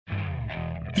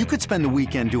You could spend the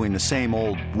weekend doing the same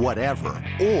old whatever,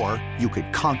 or you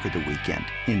could conquer the weekend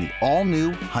in the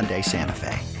all-new Hyundai Santa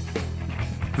Fe.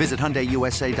 Visit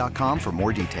HyundaiUSA.com for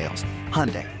more details.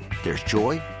 Hyundai, there's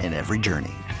joy in every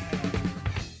journey.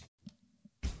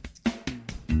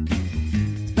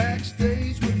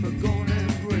 Backstage with Magone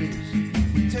and Grace,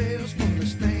 with tales from the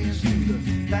stands to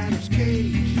the batter's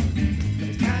cage,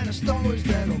 the kind of stories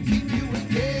that'll keep you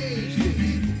engaged.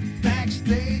 It's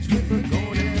Backstage with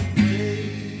Magone and Grace.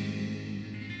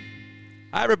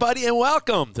 Hi, everybody, and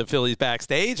welcome to Phillies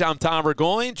Backstage. I'm Tom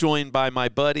Burgoyne, joined by my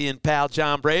buddy and pal,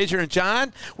 John Brazier. And,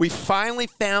 John, we finally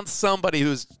found somebody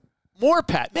who's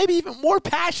maybe even more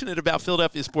passionate about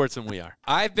Philadelphia sports than we are.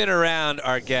 I've been around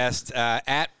our guest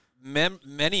at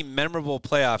many memorable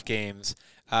playoff games.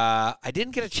 I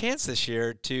didn't get a chance this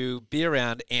year to be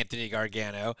around Anthony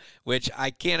Gargano, which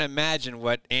I can't imagine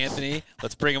what Anthony,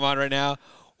 let's bring him on right now.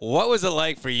 What was it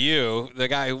like for you, the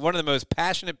guy, one of the most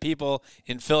passionate people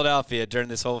in Philadelphia during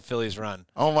this whole Phillies run?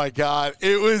 Oh, my God.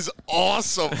 It was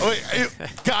awesome.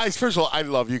 Guys, first of all, I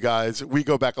love you guys. We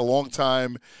go back a long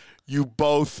time. You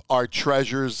both are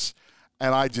treasures,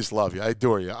 and I just love you. I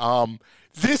adore you.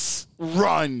 This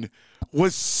run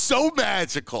was so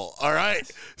magical, all right?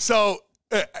 So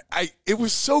it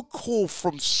was so cool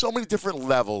from so many different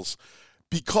levels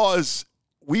because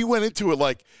we went into it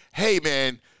like, hey,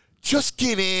 man, just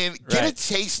get in, get a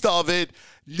taste of it.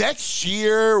 Next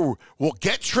year, we'll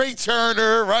get Trey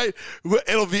Turner, right?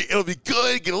 It'll be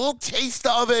good. Get a little taste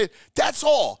of it. That's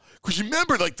all. Because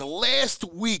remember, like the last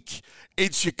week in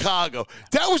Chicago,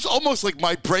 that was almost like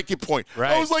my breaking point.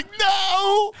 Right. I was like,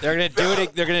 no. They're going to do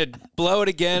it. They're going to blow it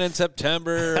again in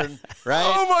September, right?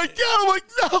 Oh, my God. I'm like,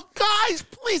 no, guys,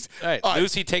 please. All right.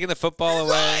 Lucy taking the football away.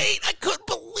 Right. I couldn't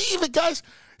believe it, guys.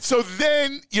 So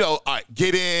then,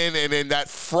 get in, and then that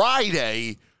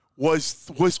Friday was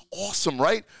awesome,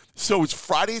 right? So it's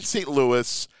Friday in St.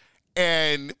 Louis,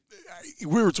 and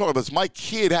we were talking about this. My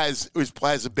kid has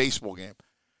a baseball game.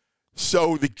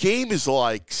 So the game is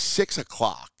like 6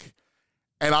 o'clock,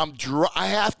 and I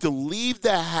have to leave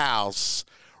the house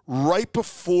right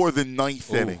before the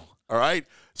ninth inning, all right?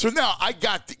 So now I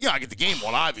get the game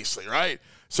on, obviously, right?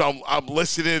 So I'm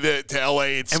listening to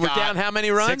L.A. and Scott. And we're down how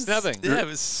many runs? 6-0. Yeah, it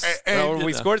was.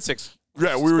 We scored 6.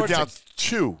 Yeah, we were down 6.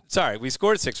 2. Sorry, we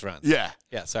scored 6 runs. Yeah.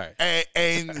 Yeah, sorry.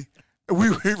 And we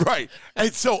were right.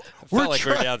 And so we were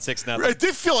down 6-0. It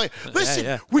did feel like,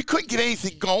 listen, we couldn't get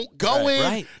anything going.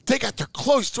 Right. They got their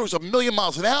close throws 1,000,000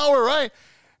 miles an hour, right?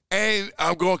 And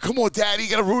I'm going, come on, Daddy, you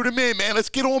got to root him in, man. Let's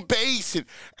get on base.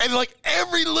 And like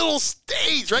every little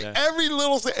stage, right? Yeah. Every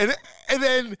little stage. And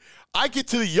then I get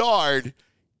to the yard,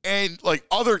 and like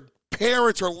other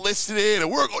parents are listening,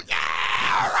 and we're going,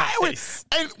 yeah, all right. Nice.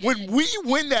 And when we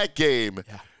win that game,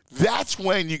 that's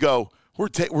when you go,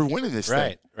 we're winning this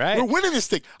thing. Right. We're winning this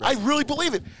thing. Right. I really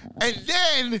believe it. And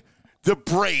then the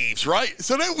Braves, right?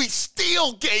 So then we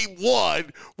steal game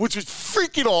 1, which was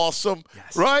freaking awesome,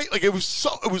 right? Like it was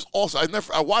awesome.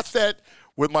 I watched that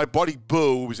with my buddy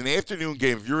Boo. It was an afternoon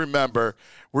game, if you remember.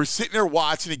 We're sitting there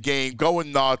watching the game,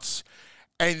 going nuts.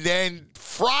 And then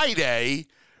Friday,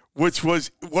 which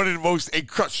was one of the most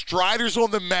incredible Strider's on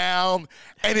the mound,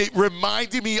 and it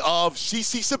reminded me of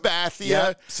CC Sabathia.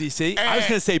 Yeah, CC. I was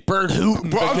going to say Bert Hooten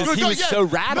because he was so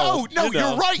rattled. No,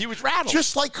 you're right. He was rattled.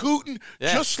 Just like Hooten,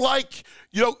 just like,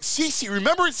 CC.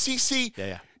 Remember CC?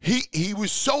 Yeah. He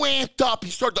was so amped up,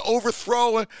 he started to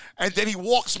overthrow, and then he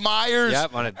walks Myers.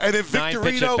 Yep, on a and then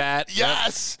 9-pitch Victorino. at bat.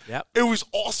 Yes. Yep. It was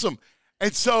awesome.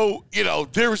 And so,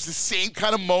 there was the same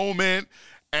kind of moment.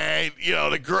 And,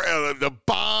 the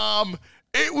bomb,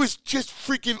 it was just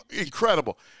freaking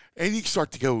incredible. And you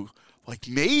start to go, like,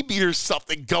 maybe there's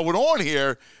something going on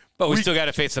here. But we still got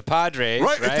to face the Padres,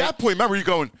 right? At that point, remember, you're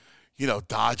going,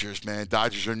 Dodgers, man.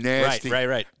 Dodgers are nasty.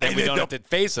 Right. And we don't have to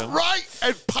face them. Right.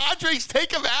 And Padres take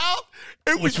them out.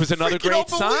 Which was another great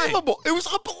sign. It was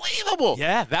unbelievable.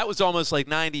 Yeah, that was almost like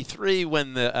 93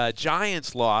 when the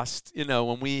Giants lost,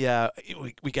 when we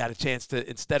got a chance to,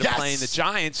 instead of playing the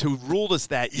Giants, who ruled us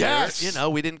that year,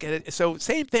 we didn't get it. So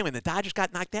same thing when the Dodgers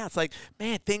got knocked out. It's like,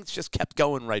 man, things just kept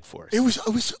going right for us. It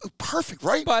was perfect,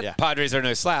 right? But Padres are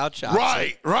no slouch.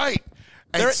 Obviously. Right.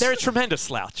 They're a tremendous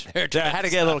slouch. I had to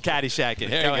get a little Caddyshack in.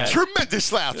 Tremendous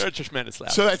slouch. They're a tremendous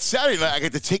slouch. So that Saturday night,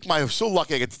 I was so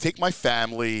lucky I got to take my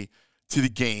family to the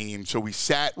game. So we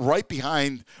sat right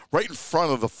in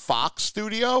front of the Fox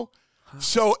studio.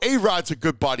 So A-Rod's a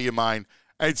good buddy of mine.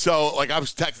 And so, I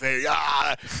was texting,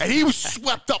 and he was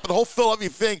swept up in the whole Philadelphia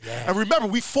thing. Yeah. And remember,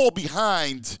 we fall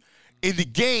behind in the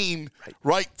game,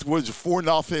 right? Was it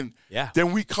 4-0? Yeah.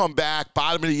 Then we come back,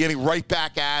 bottom of the inning, right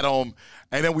back at them.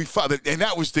 And then we found it, and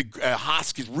that was the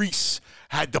Hoskins. Reese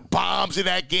had the bombs in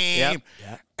that game.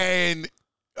 Yep. And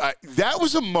that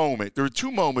was a moment. There were two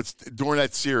moments during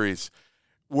that series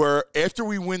where after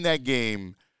we win that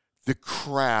game, the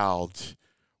crowd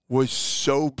was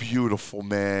so beautiful,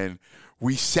 man.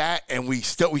 We sat and we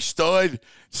stood,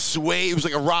 swayed. It was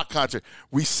like a rock concert.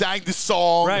 We sang the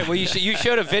song. Right. Well, you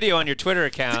showed a video on your Twitter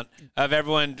account of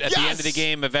everyone at the end of the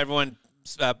game of everyone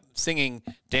singing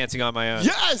 "Dancing on My Own."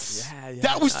 Yes. Yeah,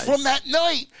 that was nice. from that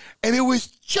night, and it was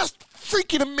just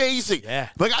freaking amazing. Yeah.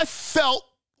 Like I felt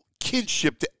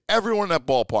kinship to everyone in that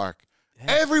ballpark.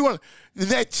 Yeah. Everyone in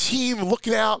that team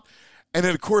looking out, and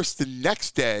then of course the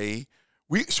next day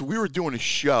we were doing a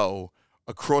show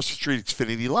across the street,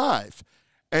 Xfinity Live.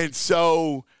 And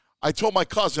so I told my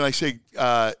cousin, I say,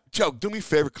 Joe, do me a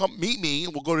favor, come meet me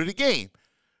and we'll go to the game.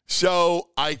 So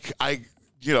I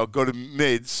go to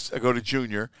Mids, I go to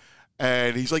Junior,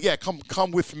 and he's like, yeah,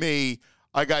 come with me.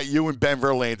 I got you and Ben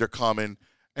Verlander coming.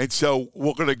 And so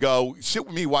we're going to go sit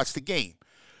with me, watch the game.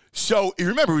 So you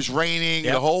remember it was raining,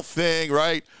 the whole thing,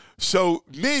 right? So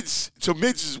Mids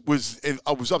was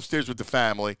upstairs with the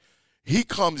family. He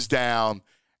comes down,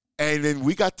 and then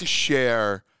we got to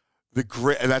share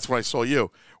and that's when I saw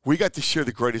you. We got to share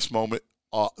the greatest moment.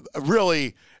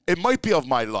 Really, it might be of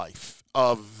my life,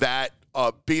 of that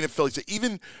being a Phillies,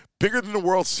 even bigger than the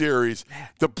World Series.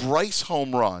 The Bryce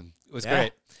home run was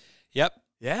great. Yep.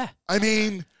 Yeah. I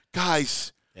mean,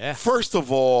 guys. Yeah. First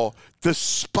of all, the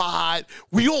spot.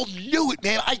 We all knew it,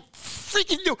 man. I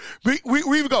freaking knew.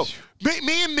 We even go.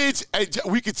 Me and Mids, and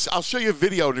I'll show you a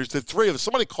video. There's the three of us.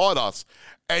 Somebody caught us,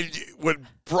 and when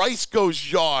Bryce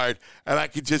goes yard, and I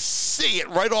could just see it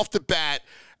right off the bat,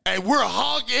 and we're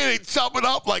hugging and jumping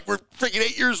up like we're freaking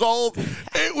 8 years old.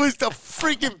 It was the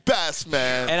freaking best,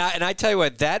 man. And I tell you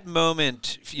what, that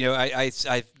moment. I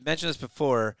mentioned this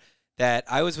before. That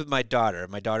I was with my daughter.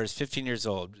 My daughter's 15 years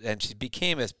old, and she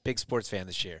became a big sports fan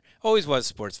this year. Always was a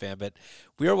sports fan, but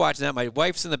we were watching that. My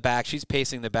wife's in the back. She's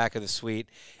pacing the back of the suite.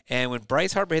 And when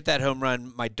Bryce Harper hit that home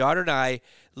run, my daughter and I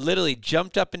literally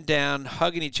jumped up and down,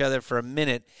 hugging each other for a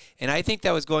minute. And I think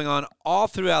that was going on all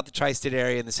throughout the tri-state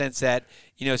area in the sense that,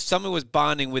 someone was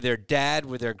bonding with their dad,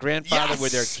 with their grandfather,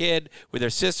 with their kid, with their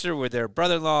sister, with their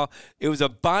brother-in-law. It was a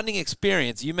bonding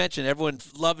experience. You mentioned everyone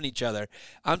loving each other.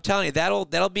 I'm telling you,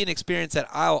 that'll be an experience that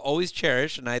I'll always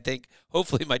cherish, and I think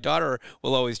hopefully my daughter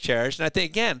will always cherish. And I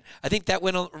think that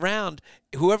went around.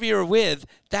 Whoever you were with,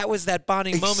 that was that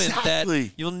bonding moment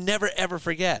that you'll never, ever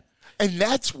forget. And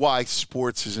that's why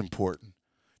sports is important.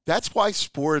 That's why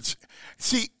sports,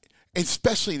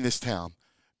 especially in this town,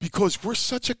 because we're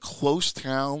such a close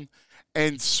town,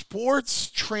 and sports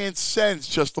transcends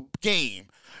just the game.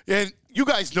 And you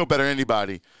guys know better than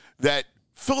anybody that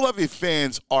Philadelphia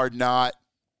fans are not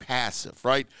passive,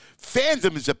 right?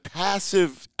 Fandom is a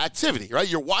passive activity, right?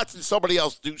 You're watching somebody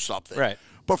else do something. Right.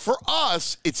 But for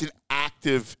us, it's an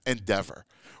active endeavor.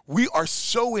 We are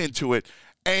so into it.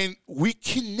 And we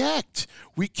connect.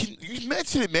 You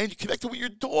mentioned it, man. You connected with your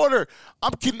daughter.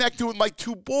 I'm connected with my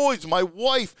two boys, my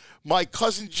wife, my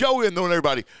cousin Joey, and knowing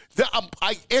everybody.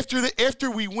 After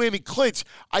we win and clinch,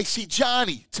 I see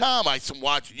Johnny, Tom. I'm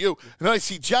watching you, and then I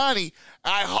see Johnny.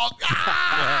 I hug.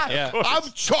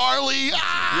 I'm Charlie.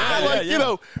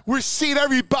 We're seeing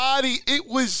everybody. It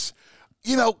was,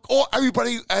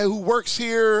 everybody who works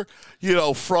here.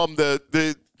 From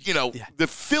the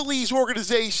Phillies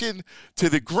organization to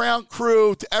the ground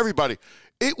crew to everybody.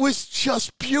 It was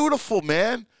just beautiful,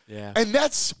 man. Yeah. And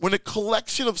that's when a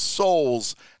collection of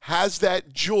souls has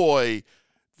that joy,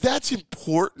 that's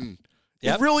important.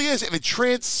 Yep. It really is. And it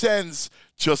transcends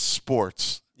just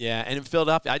sports. Yeah, and in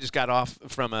Philadelphia, I just got off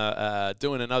from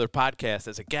doing another podcast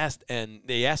as a guest, and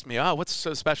they asked me, "Oh, what's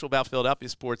so special about Philadelphia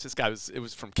sports?" It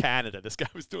was from Canada. This guy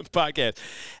was doing the podcast,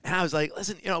 and I was like,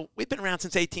 "Listen, we've been around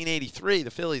since 1883.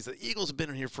 The Phillies, the Eagles have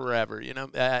been here forever.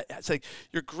 It's like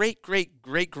your great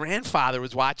grandfather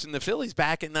was watching the Phillies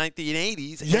back in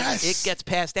 1980s. Yes, it gets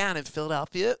passed down in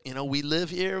Philadelphia. We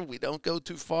live here. We don't go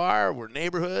too far. We're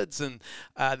neighborhoods, and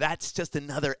that's just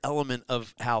another element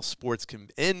of how sports can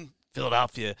in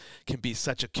Philadelphia can be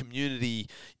such a community,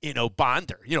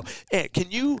 bonder.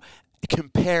 Can you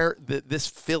compare this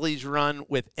Phillies run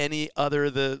with any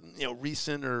other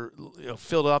recent or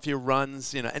Philadelphia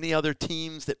runs? Any other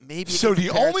teams that maybe? So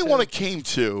the only one it came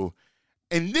to,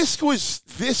 and this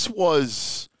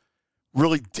was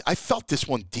really, I felt this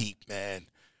one deep, man.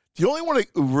 The only one that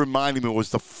reminded me was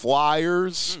the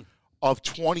Flyers of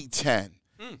 2010.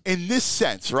 In this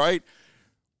sense, right?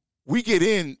 We get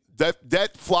in.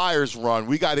 That Flyers run,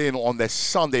 we got in on that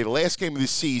Sunday, the last game of the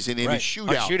season, in a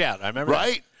shootout. I remember.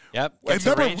 Right? Yep. Against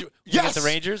the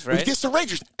Rangers, right? Against the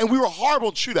Rangers. And we were horrible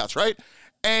in shootouts, right?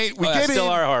 And we still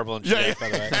are horrible in shape, by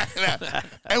the way.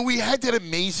 And we had that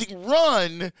amazing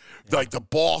run, like the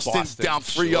Boston down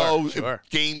 3-0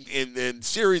 game in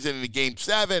series and in the game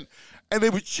 7. And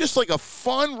it was just like a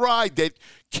fun ride that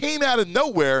came out of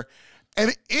nowhere.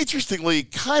 And interestingly,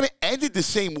 it kind of ended the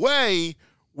same way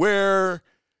where,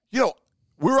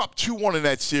 we're up 2-1 in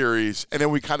that series, and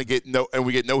then we kind of get no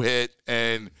hit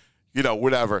and,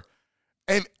 whatever.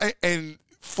 And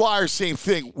Flyers, same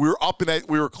thing. We were up in that.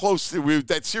 We were close.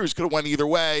 That series could have went either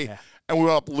way, and we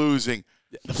were up losing.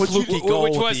 The fluky goal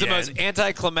which was at the most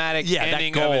anticlimactic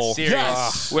ending that of a goal. series.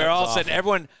 Yes. Where all of a sudden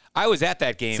everyone. I was at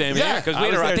that game. Same here. Because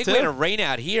I think we had a rain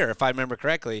out here, if I remember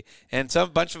correctly, and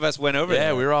bunch of us went over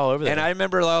there. Yeah, we were all over there. And I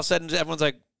remember all of a sudden everyone's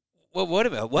like, "Well, what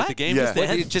about what? The game Yeah. just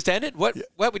ended? It just ended? What?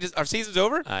 What? Our season's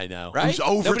over? I know. Right? It was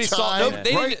overtime. Nobody saw.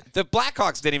 They Right. didn't, the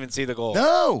Blackhawks didn't even see the goal.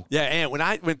 No. Yeah, and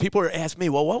when people were asking me,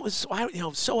 well, what was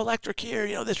so electric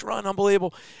here? This run,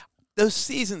 unbelievable. Those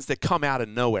seasons that come out of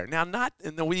nowhere. Now,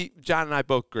 John and I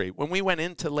both agree. When we went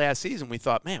into last season, we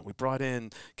thought, man, we brought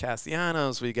in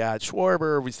Castellanos, we got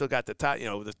Schwarber, we still got the top,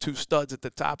 the 2 studs at the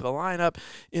top of the lineup.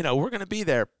 We're going to be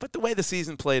there. But the way the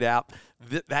season played out,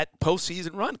 that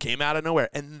postseason run came out of nowhere,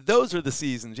 and those are the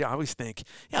seasons. I always think,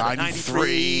 the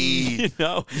 93,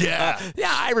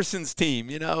 Iverson's team.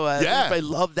 Everybody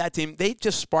loved that team. They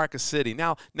just spark a city.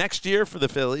 Now, next year for the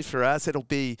Phillies, for us, it'll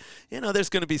be, there's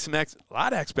going to be a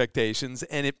lot of expectations,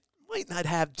 and it might not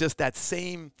have just that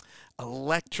same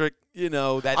electric,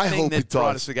 that I thing hope that it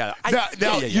brought does. us together.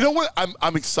 Now, you know what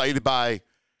I'm excited by,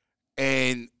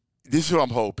 and this is what I'm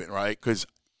hoping, right? Because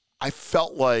I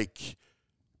felt like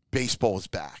baseball was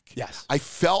back. Yes. I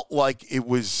felt like it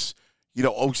was,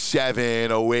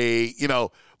 07,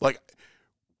 08,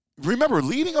 remember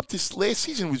leading up this last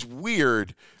season was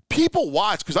weird. People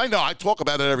watched, because I know I talk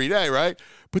about it every day, right?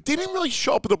 But they didn't really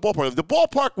show up at the ballpark. The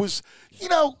ballpark was,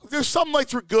 there's some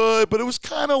nights were good, but it was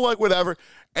kind of like whatever.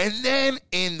 And then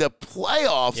in the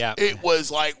playoffs, it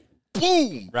was like,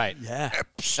 boom. Right. Yeah.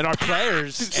 And our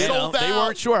players, sold they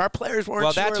weren't sure. Our players weren't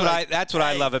Well, sure. that's what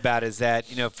I love about it is that,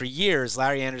 for years,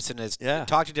 Larry Anderson has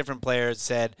talked to different players,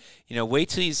 said, wait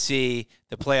till you see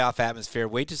the playoff atmosphere,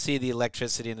 wait to see the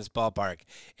electricity in this ballpark.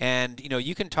 And,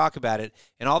 you can talk about it.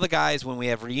 And all the guys, when we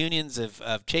have reunions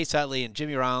of Chase Utley and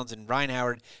Jimmy Rollins and Ryan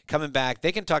Howard coming back,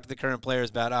 they can talk to the current players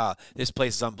about, this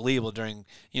place is unbelievable during,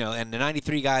 and the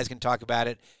 93 guys can talk about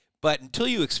it. But until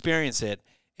you experience it,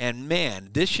 and man,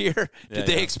 this year, did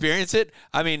they experience it?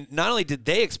 I mean, not only did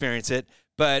they experience it,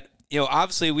 but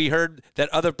obviously we heard that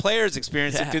other players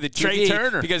experienced it through the TV. Trey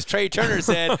Turner. Because Trey Turner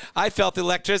said, I felt the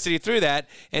electricity through that.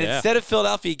 And instead of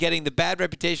Philadelphia getting the bad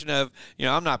reputation of,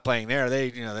 I'm not playing there.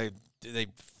 They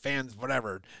fans,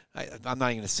 whatever. I'm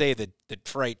not even going to say the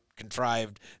trite,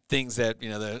 contrived things that, I'm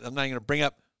not even going to bring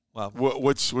up. Well,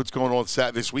 what's going on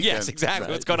this weekend? Yes, exactly.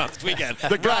 Right. What's going on this weekend?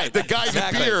 The guy in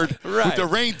the beard with the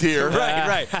reindeer.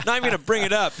 Right. Not even going to bring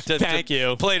it up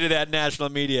to play to that national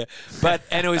media.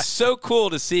 And it was so cool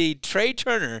to see Trey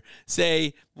Turner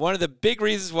say one of the big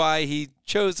reasons why he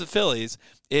chose the Phillies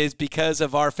is because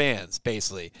of our fans,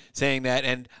 basically, saying that.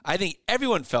 And I think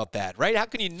everyone felt that, right? How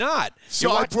can you not?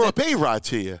 So I brought up A-Rod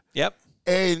to you. Yep.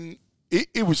 And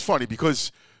it was funny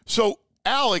because,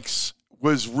 Alex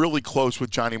was really close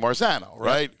with Johnny Marzano,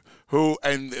 right? Who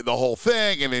and the whole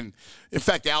thing, and in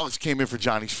fact, Alex came in for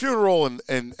Johnny's funeral,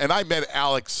 and I met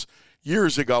Alex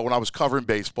years ago when I was covering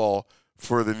baseball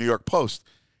for the New York Post.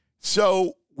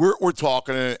 So we're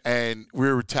talking, and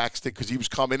we were texting because he was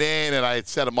coming in, and I had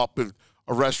set him up at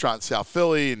a restaurant in South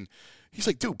Philly, and he's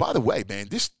like, "Dude, by the way, man,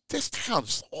 this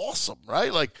town's awesome,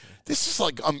 right? Like this is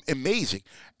like amazing."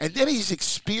 And then he's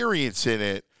experiencing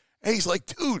it. And he's like,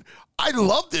 dude, I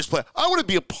love this play. I want to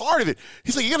be a part of it.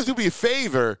 He's like, you got to do me a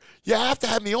favor. You have to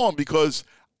have me on because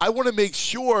I want to make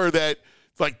sure that,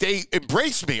 they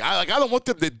embrace me. I don't want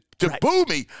them to boo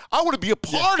me. I want to be a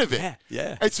part of it.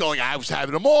 Yeah. And so, I was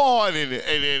having him on,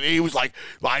 and he was like,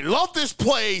 I love this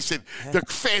place, and the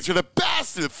fans are the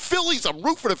best, and the Phillies, I'm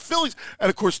rooting for the Phillies. And,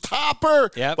 of course, Topper,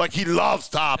 he loves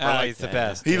Topper. He's the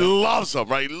best. He loves him,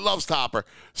 right? He loves Topper.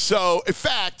 So, in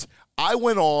fact, I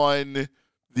went on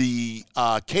the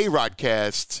K-Rod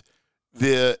cast.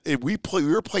 We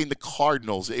were playing the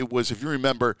Cardinals. It was, if you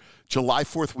remember, July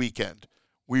 4th weekend.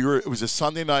 It was a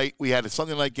Sunday night. We had a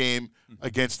Sunday night game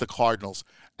against the Cardinals,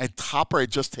 and Topper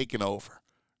had just taken over.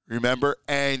 Remember?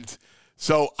 And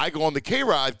so I go on the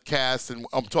K-Rod cast, and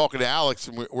I'm talking to Alex,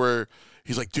 and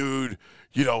he's like, dude,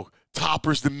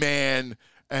 Topper's the man,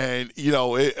 and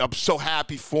I'm so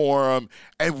happy for him.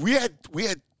 And we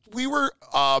were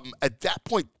at that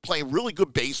point playing really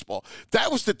good baseball.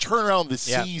 That was the turnaround of the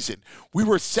season. We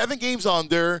were 7 games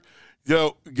under.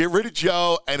 get rid of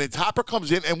Joe, and then Topper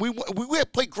comes in, and we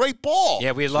played great ball.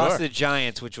 Yeah, we had lost to the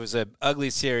Giants, which was an ugly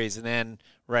series, and then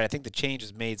I think the change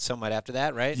was made somewhat after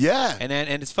that, right? Yeah. And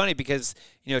it's funny because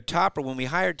Topper, when we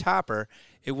hired Topper,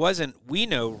 it wasn't we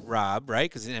know Rob,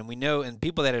 right? And we know, and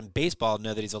people that are in baseball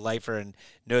know that he's a lifer and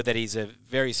know that he's a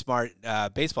very smart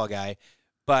baseball guy.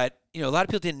 But a lot of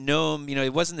people didn't know him.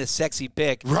 It wasn't this sexy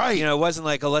pick, right? It wasn't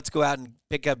like, let's go out and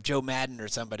pick up Joe Madden or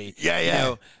somebody.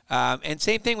 Yeah. And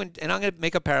same thing and I'm going to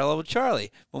make a parallel with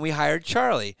Charlie. When we hired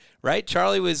Charlie, right?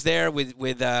 Charlie was there with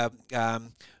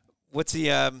what's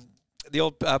the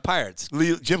old Pirates.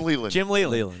 Jim Leland.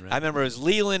 Right? I remember it was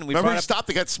Leland. Remember he stopped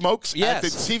to get smokes at the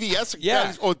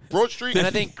CVS on Broad Street? And I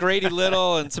think Grady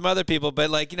Little and some other people.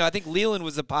 But, I think Leland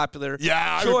was the popular choice.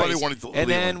 Everybody wanted to And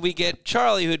then we get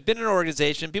Charlie, who had been in an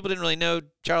organization. People didn't really know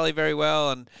Charlie very well.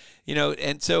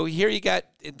 And so here you got,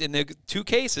 in the two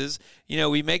cases,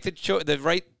 we make the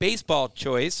right baseball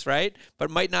choice, right? But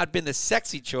it might not have been the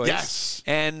sexy choice. Yes.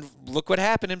 And look what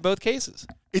happened in both cases.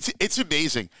 It's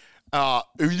amazing.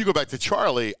 If you go back to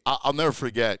Charlie, I'll never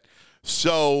forget.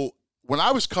 So when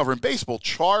I was covering baseball,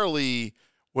 Charlie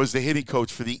was the hitting coach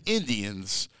for the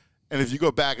Indians. And if you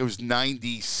go back, it was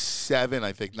 97,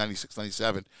 I think, 96,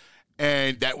 97.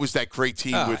 And that was that great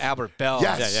team with Albert Bell.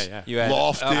 Yes. Yeah. You had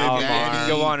Lofton, Manny.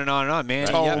 Go on and on and on, man.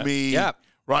 Tomey. Yeah.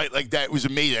 Right? Like, that was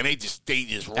amazing. And they just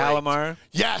right. Alomar.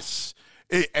 Yes.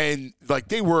 And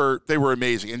they were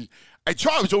amazing. And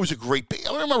Charlie was always a great –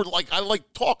 I remember, I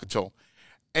liked talking to him.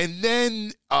 And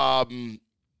then of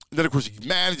course, he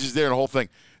manages there and the whole thing.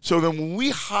 So then when we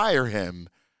hire him,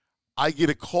 I get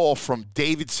a call from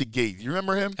David Segui. Do you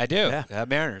remember him? I do. Yeah.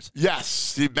 Mariners.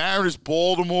 Yes. The Mariners,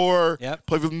 Baltimore. Yep.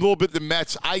 Played with him a little bit the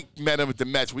Mets. I met him at the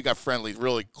Mets. We got friendly,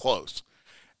 really close.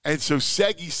 And so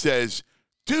Segui says,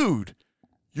 dude,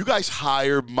 you guys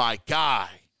hired my guy.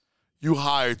 You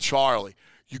hired Charlie.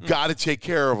 You got to take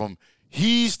care of him.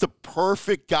 He's the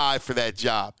perfect guy for that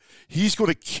job. He's going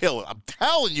to kill it. I'm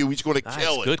telling you, he's going to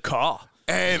kill it. Good call.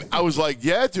 And I was like,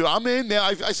 yeah, dude, I'm in now.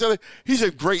 I said, he's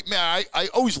a great man. I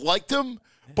always liked him.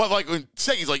 But, when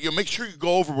Segui's like, make sure you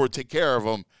go overboard, take care of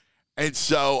him. And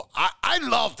so I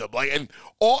loved him. And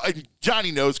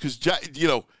Johnny knows because,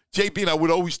 JB and I would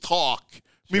always talk.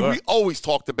 I mean, we always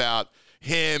talked about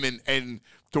him and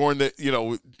during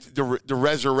the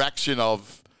resurrection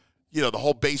of, the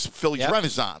whole Phillies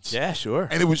renaissance. Yeah, sure.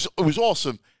 And it was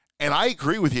awesome. And I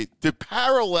agree with you. The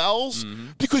parallels,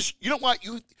 because you know what?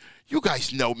 You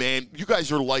guys know, man. You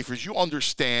guys are lifers. You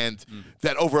understand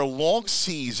that over a long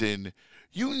season,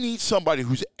 you need somebody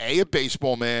who's A, a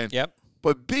baseball man,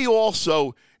 but B,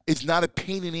 also is not a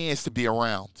pain in the ass to be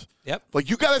around. Yep.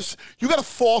 You gotta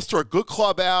foster a good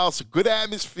clubhouse, a good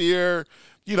atmosphere.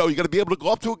 You got to be able to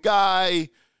go up to a guy,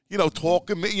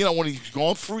 talking, when he's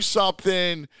going through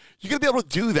something. You got to be able to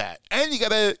do that. And you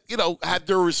got to, have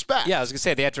their respect. Yeah, I was going to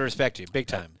say, they have to respect you big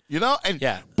time.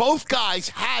 And both guys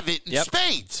have it in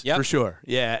spades. For sure.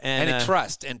 Yeah. And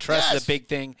trust. And trust is a big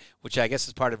thing, which I guess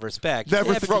is part of respect.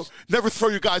 Never throw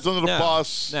your guys under the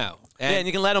bus. No. And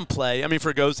you can let them play. I mean,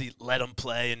 for Fergozzi, let him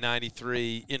play in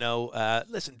 93.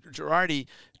 Listen, Girardi,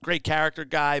 great character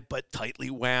guy, but tightly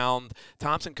wound.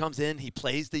 Thompson comes in. He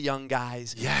plays the young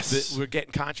guys. Yes. We're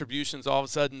getting contributions. All of a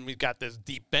sudden, we've got this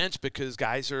deep bench because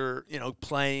guys are,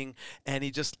 playing, and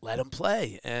he just let them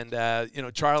play. And,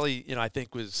 Charlie, I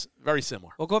think was very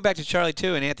similar. Well, going back to Charlie,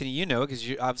 too, and Anthony, because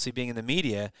you're obviously being in the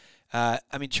media,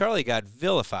 Charlie got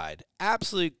vilified,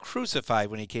 absolutely crucified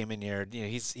when he came in here.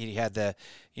 He had the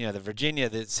Virginia,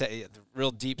 the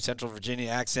real deep Central Virginia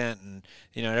accent, and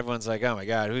everyone's like, oh my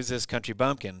God, who's this country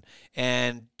bumpkin?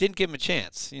 And didn't give him a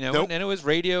chance. Nope. And it was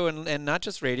radio, and not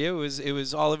just radio. It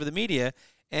was all over the media,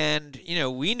 and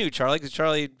we knew Charlie because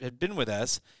Charlie had been with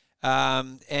us,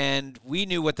 and we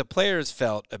knew what the players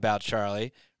felt about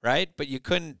Charlie, right? But you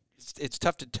couldn't. It's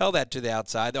tough to tell that to the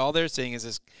outside. All they're seeing is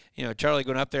this, Charlie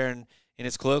going up there and in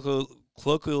his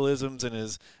colloquialisms and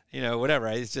his, whatever.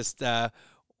 Right? He's just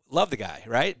love the guy,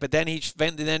 right? But then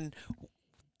then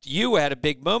you had a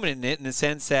big moment in it in the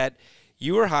sense that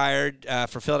you were hired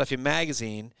for Philadelphia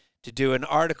Magazine to do an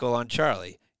article on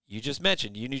Charlie. You just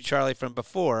mentioned you knew Charlie from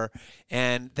before,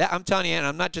 and that I'm telling you, and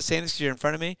I'm not just saying this because you're in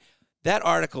front of me. That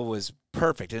article was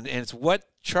perfect, and it's what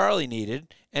Charlie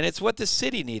needed, and it's what the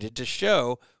city needed to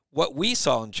show what we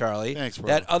saw in Charlie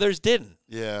that others didn't.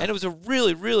 Yeah. And it was a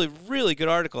really, really, really good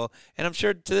article. And I'm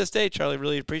sure to this day, Charlie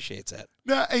really appreciates that.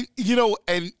 No,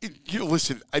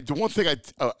 listen, the one thing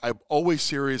I'm always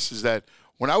serious is that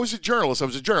when I was a journalist.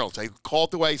 I call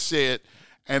it the way I say it.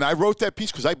 And I wrote that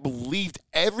piece because I believed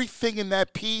everything in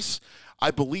that piece.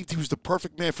 I believed he was the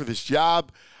perfect man for this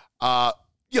job.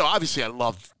 Obviously I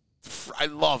loved I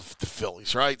love the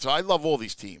Phillies, right? So I love all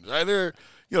these teams. Right?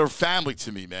 They're family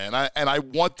to me, man. I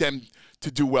want them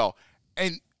to do well.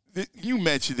 And you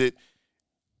mentioned it.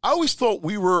 I always thought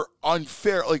we were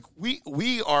unfair. Like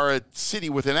we are a city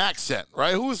with an accent,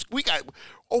 right?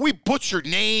 We butcher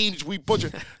names,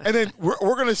 and then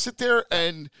we're gonna sit there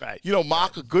and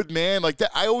mock a good man like that.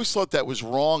 I always thought that was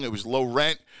wrong. It was low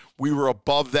rent. We were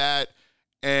above that,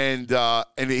 and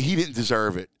he didn't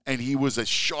deserve it. And he was a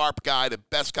sharp guy, the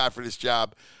best guy for this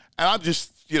job. And I'm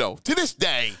just, to this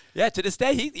day. Yeah, to this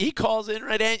day, he calls in,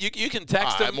 right? And you can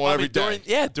text him every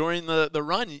day. During the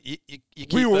run. You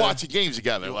keep we were watching games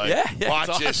together. Like,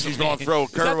 watch this. Awesome. He's going to throw a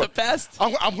curve. Is that the best?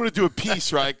 I'm going to do a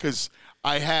piece, right? Because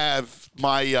I have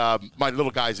my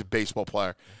little guy's a baseball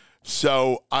player.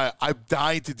 So I'm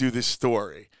dying to do this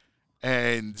story.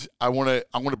 And I want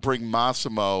to bring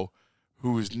Massimo,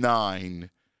 who is 9,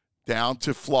 down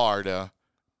to Florida.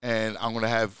 And we're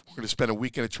going to spend a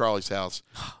weekend at Charlie's house.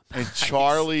 And nice.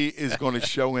 Charlie is going to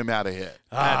show him how to hit.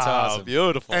 That's awesome.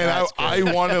 Beautiful. And I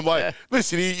want him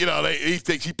listen, he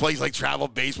thinks he plays like travel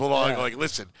baseball. Yeah. Like,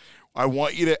 listen, I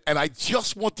want you to, and I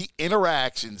just want the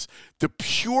interactions, the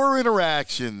pure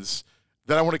interactions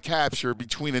that I want to capture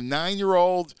between a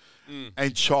 9-year-old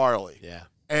and Charlie. Yeah.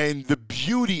 And the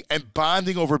beauty and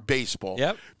bonding over baseball.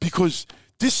 Yep. Because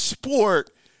this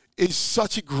sport is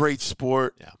such a great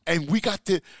sport. Yeah. And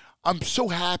I'm so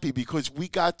happy because we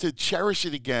got to cherish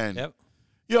it again.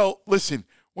 Yep. Listen,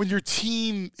 when your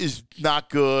team is not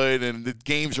good and the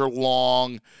games are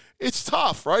long, it's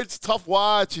tough, right? It's a tough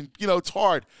watch and, it's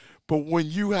hard. But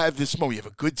when you have this moment, you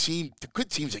have a good team, the good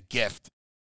team's a gift.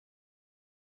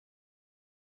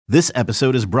 This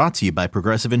episode is brought to you by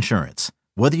Progressive Insurance.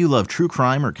 Whether you love true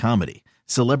crime or comedy,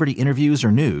 celebrity interviews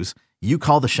or news, you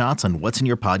call the shots on what's in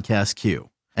your podcast queue.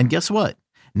 And guess what?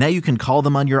 Now you can call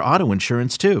them on your auto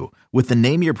insurance too with the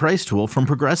Name Your Price tool from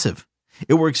Progressive.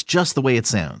 It works just the way it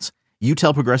sounds. You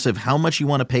tell Progressive how much you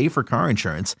want to pay for car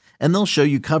insurance, and they'll show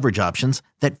you coverage options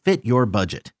that fit your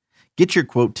budget. Get your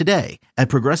quote today at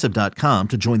Progressive.com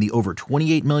to join the over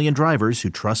 28 million drivers who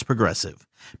trust Progressive.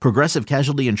 Progressive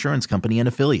Casualty Insurance Company and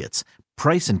Affiliates.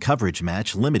 Price and coverage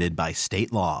match limited by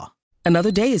state law.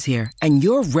 Another day is here, and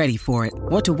you're ready for it.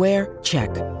 What to wear? Check.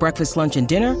 Breakfast, lunch, and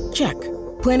dinner? Check.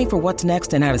 Planning for what's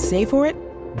next and how to save for it?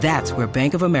 That's where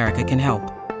Bank of America can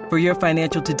help. For your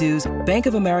financial to-dos, Bank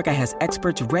of America has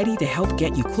experts ready to help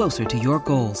get you closer to your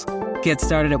goals. Get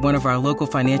started at one of our local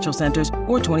financial centers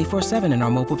or 24/7 in our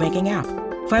mobile banking app.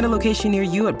 Find a location near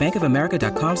you at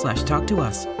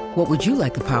bankofamerica.com/talktous. What would you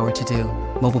like the power to do?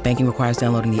 Mobile banking requires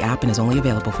downloading the app and is only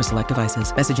available for select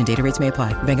devices. Message and data rates may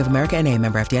apply. Bank of America NA,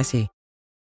 member FDIC.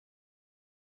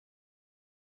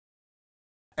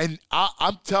 And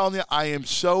I'm telling you, I am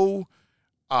so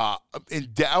I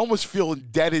almost feel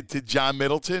indebted to John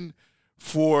Middleton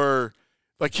for,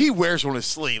 he wears on his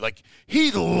sleeve.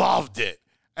 He loved it.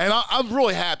 And I'm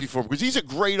really happy for him because he's a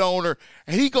great owner,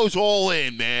 and he goes all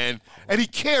in, man, and he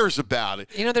cares about it.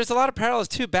 There's a lot of parallels,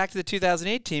 too, back to the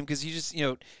 2008 team because you just,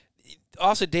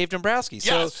 also Dave Dombrowski.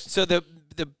 Yes. So the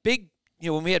big,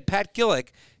 when we had Pat Gillick,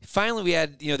 finally we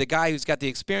had, the guy who's got the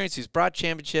experience, who's brought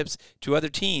championships to other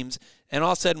teams, and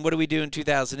all of a sudden, what do we do in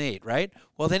 2008, right?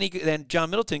 Well, then John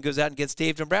Middleton goes out and gets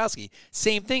Dave Dombrowski.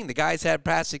 Same thing. The guy's had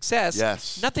past success.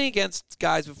 Yes. Nothing against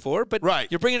guys before, but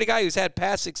right. You're bringing a guy who's had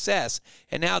past success,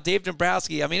 and now Dave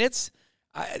Dombrowski. I mean, it's.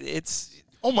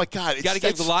 Oh my God! You got to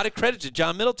give a lot of credit to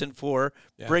John Middleton for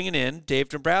bringing in Dave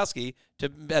Dombrowski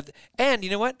and you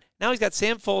know what? Now he's got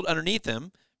Sam Fuld underneath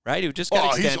him. Right, who just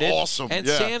got extended. He's awesome. And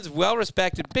Sam's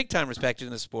well-respected, big-time respected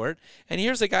in the sport. And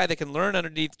here's a guy that can learn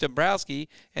underneath Dombrowski.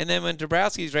 And then when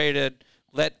Dombrowski's ready to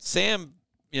let Sam,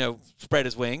 spread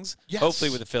his wings, hopefully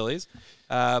with the Phillies.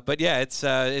 But yeah, it's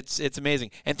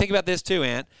amazing. And think about this too,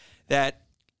 Ant, that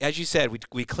as you said,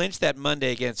 we clinched that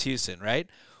Monday against Houston, right?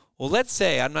 Well, let's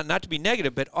say, I'm not to be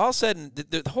negative, but all of a sudden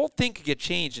the whole thing could get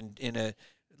changed in a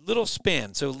little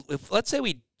span. So let's say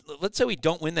we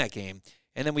don't win that game.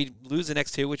 And then we lose the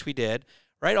next 2, which we did,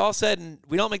 right? All of a sudden,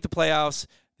 we don't make the playoffs.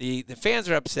 The fans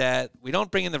are upset. We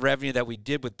don't bring in the revenue that we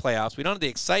did with playoffs. We don't have the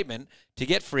excitement to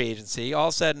get free agency. All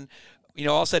of a sudden,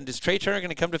 is Trey Turner going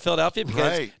to come to Philadelphia?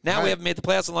 Because we haven't made the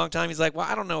playoffs in a long time. He's like, well,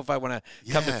 I don't know if I want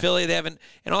to come to Philly. They haven't.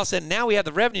 And all of a sudden, now we have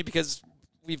the revenue because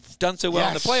we've done so well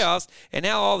in the playoffs. And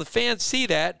now all the fans see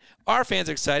that. Our fans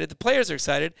are excited. The players are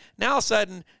excited. Now all of a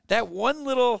sudden, that one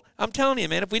little – I'm telling you,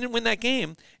 man, if we didn't win that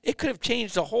game, it could have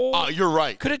changed the whole – you're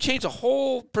right. Could have changed the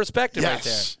whole perspective right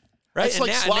there. Right? It's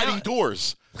like sliding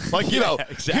doors. Like,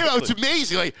 exactly. it's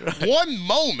amazing. Like, one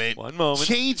moment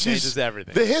changes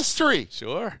everything. the history.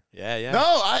 Sure. Yeah.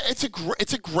 No,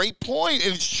 it's a great point,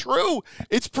 and it's true.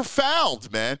 It's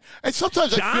profound, man. And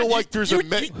sometimes John, I feel like there's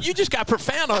you just got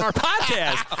profound on our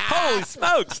podcast. Holy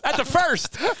smokes. That's a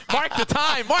first. Mark the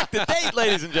time. Mark the date,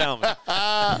 ladies and gentlemen.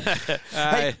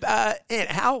 Hey, and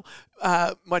how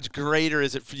much greater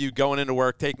is it for you going into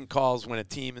work, taking calls when a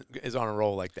team is on a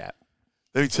roll like that?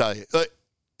 Let me tell you.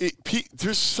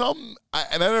 There's some,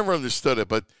 and I never understood it,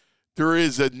 but there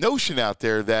is a notion out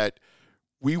there that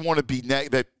we want to be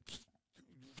that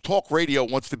talk radio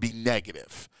wants to be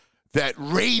negative, that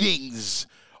ratings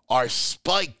are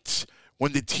spiked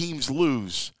when the teams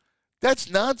lose. That's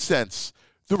nonsense.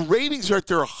 The ratings are at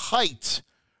their height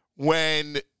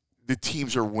when the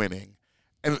teams are winning,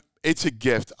 and it's a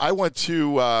gift. I went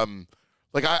to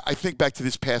I think back to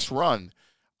this past run.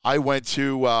 I went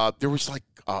to there was like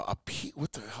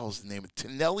what the hell is the name of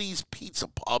Tonelli's Pizza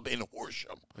Pub in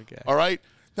Horsham. Okay. All right.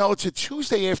 No, it's a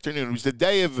Tuesday afternoon. It was the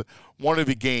day of one of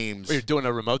the games. You're doing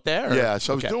a remote there? Or? Yeah,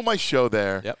 so I was doing my show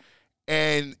there. Yep.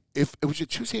 And if it was a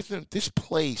Tuesday afternoon, this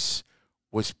place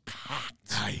was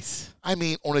packed. Nice. I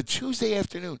mean, on a Tuesday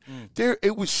afternoon,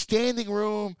 it was standing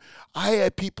room. I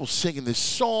had people singing this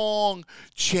song,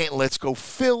 chanting "Let's Go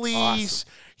Phillies."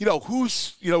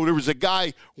 Awesome. There was a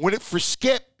guy win it for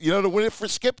Skip. The win it for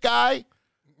Skip guy.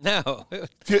 No.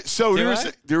 So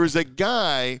there was a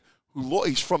guy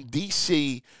he's from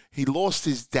D.C. He lost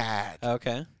his dad.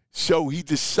 Okay. So he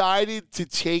decided to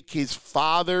take his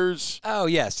father's. Oh,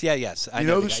 yes. Yeah, yes. I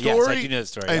know the story? Yes, I do know the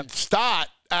story. And Stott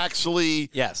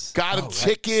actually got him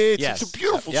tickets. Yes. It's a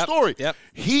beautiful story. Yep.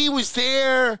 He was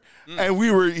there,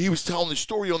 and he was telling the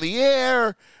story on the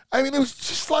air. I mean, it was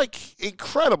just like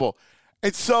incredible.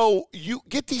 And so you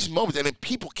get these moments, and then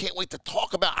people can't wait to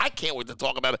talk about it. I can't wait to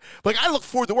talk about it. Like, I look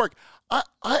forward to work.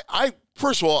 I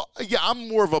first of all, I'm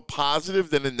more of a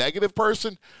positive than a negative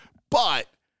person. But,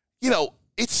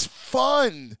 it's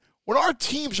fun. When our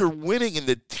teams are winning and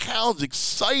the town's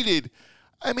excited,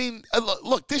 I mean,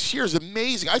 look, this year is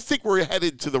amazing. I think we're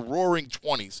headed to the Roaring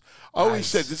 20s. I always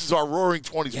said this is our Roaring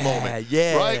 20s moment.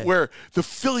 Yeah. Right? Where the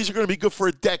Phillies are going to be good for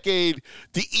a decade.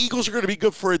 The Eagles are going to be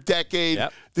good for a decade.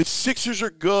 Yep. The Sixers are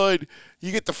good.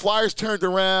 You get the Flyers turned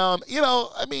around.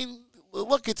 I mean,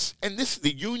 look, this is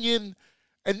the Union,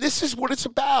 and this is what it's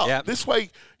about. Yep. This way,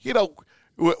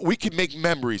 we can make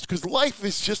memories, because life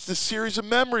is just a series of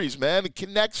memories, man, and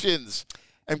connections.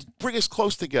 And bring us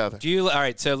close together. All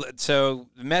right, so the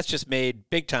Mets just made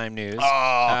big time news.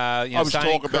 I was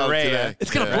talking about it today.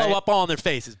 It's going to blow up all in their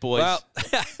faces, boys. Well,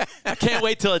 I can't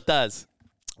wait till it does.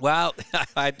 Well,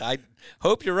 I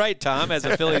hope you're right, Tom, as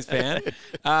a Phillies fan.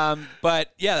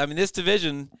 But yeah, I mean, this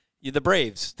division, the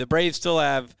Braves still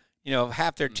have,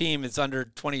 half their team is under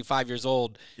 25 years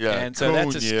old. Yeah, and so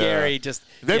that's a scary.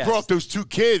 They brought those two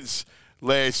kids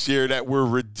last year that were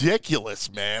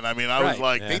ridiculous, man. I mean, I was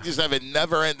like, they just have a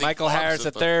never-ending. Michael Harris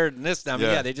a third, and this. I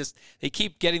mean, they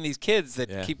keep getting these kids that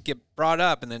get brought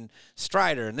up, and then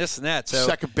Strider and this and that. So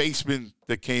second baseman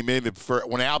that came in when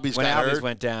Albies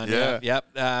went down. Yeah.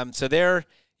 Yep. So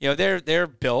they're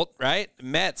built, right?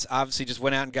 Mets obviously just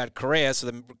went out and got Correa, so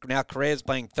now Correa's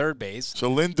playing third base. So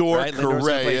Lindor,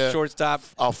 Correa, shortstop,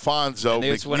 Alfonso, and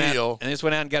they just went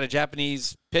out and got a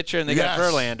Japanese pitcher, and they got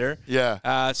Verlander.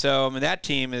 Yeah. So I mean, that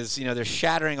team is, they're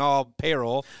shattering all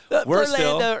payroll.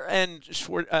 Verlander and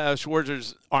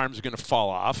Schwarzer's arms are going to fall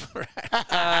off.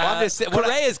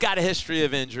 Correa's got a history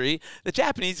of injury. The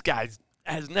Japanese guys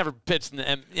has never pitched in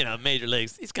the major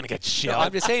leagues. He's going to get shelled. No,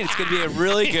 I'm just saying it's going to be a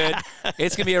really good.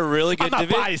 It's going to be a really good. I'm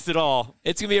not biased at all.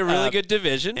 It's going to be a really good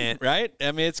division, right?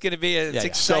 I mean, it's going to be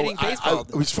exciting baseball.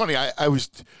 It was funny.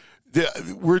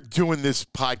 We're doing this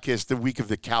podcast the week of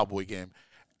the Cowboy game,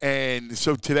 and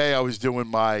so today I was doing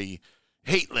my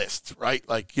hate list, right?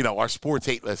 Like, our sports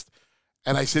hate list,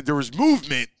 and I said there was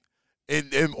movement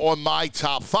on my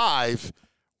top 5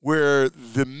 where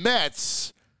the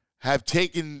Mets have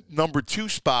taken number 2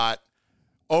 spot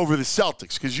over the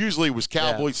Celtics, because usually it was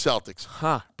Cowboys, Celtics.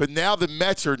 But now the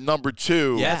Mets are number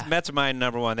 2. Yes, Mets are my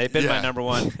number 1. They've been my number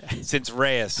 1 since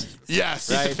Reyes.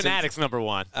 Yes. Right? The Fanatics number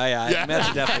 1. Oh, yeah. Mets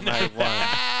are definitely my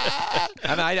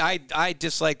 1. I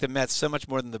dislike the Mets so much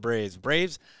more than the Braves.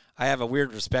 Braves, I have a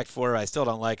weird respect for. I still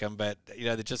don't like them, but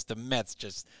they're just the Mets.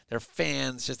 Just their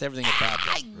fans, just everything about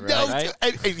them. Right?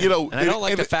 And I don't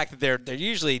like the fact that they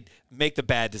usually make the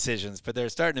bad decisions, but they're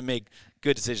starting to make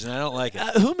good decisions. I don't like it.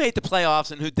 Who made the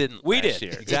playoffs and who didn't? We last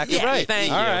did. year? Exactly Yeah, right. Thank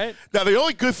you. All right. Now, the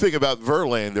only good thing about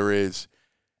Verlander is,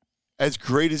 as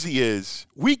great as he is,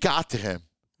 we got to him.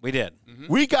 We did.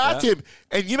 We got him.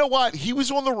 And you know what? He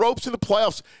was on the ropes in the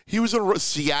playoffs. He was on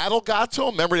Seattle got to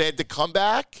him. Remember, they had to come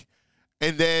back.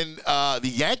 And then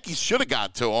the Yankees should have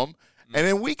got to him. And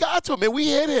then we got to him, and we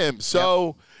hit him.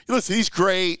 So, listen, he's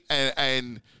great,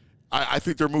 and I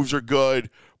think their moves are good.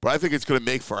 But I think it's going to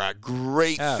make for a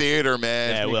great theater,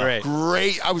 man. Yeah, it will.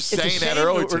 Great. I was It's saying a that shame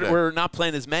earlier today. we're not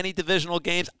playing as many divisional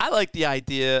games. I like the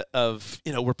idea of,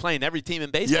 we're playing every team in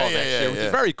baseball next year, which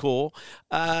is very cool.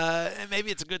 And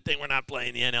maybe it's a good thing we're not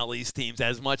playing the NL East teams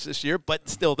as much this year, but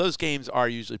still, those games are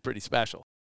usually pretty special.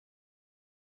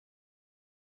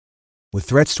 With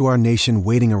threats to our nation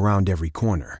waiting around every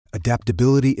corner,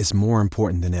 adaptability is more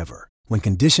important than ever. When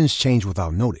conditions change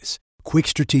without notice, quick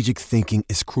strategic thinking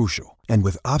is crucial. And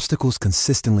with obstacles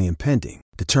consistently impending,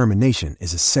 determination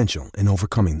is essential in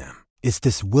overcoming them. It's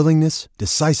this willingness,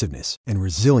 decisiveness, and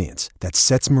resilience that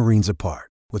sets Marines apart.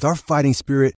 With our fighting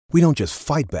spirit, we don't just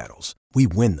fight battles, we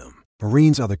win them.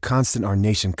 Marines are the constant our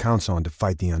nation counts on to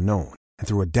fight the unknown. And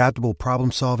through adaptable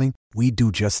problem solving, we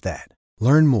do just that.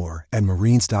 Learn more at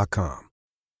marines.com.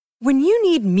 When you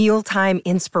need mealtime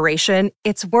inspiration,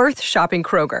 it's worth shopping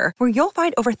Kroger, where you'll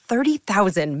find over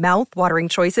 30,000 mouth-watering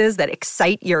choices that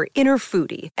excite your inner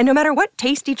foodie. And no matter what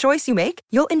tasty choice you make,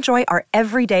 you'll enjoy our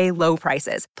everyday low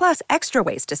prices, plus extra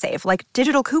ways to save, like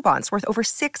digital coupons worth over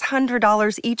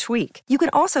 $600 each week. You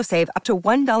can also save up to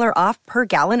 $1 off per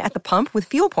gallon at the pump with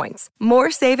fuel points.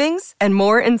 More savings and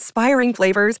more inspiring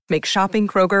flavors make shopping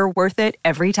Kroger worth it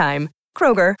every time.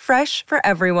 Kroger, fresh for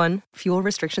everyone. Fuel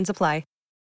restrictions apply.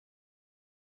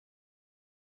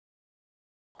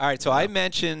 All right, so I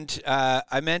mentioned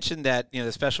that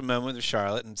the special moment with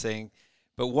Charlotte and saying,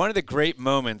 but one of the great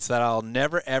moments that I'll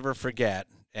never ever forget,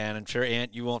 and I'm sure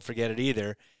Ant you won't forget it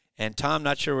either, and Tom,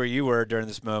 not sure where you were during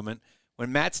this moment,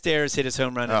 when Matt Stairs hit his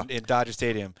home run in Dodger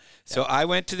Stadium. So I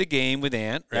went to the game with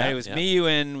Ant, right? It was me, you,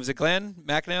 and was it Glenn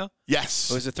McEnroe? Yes.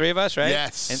 It was the three of us, right?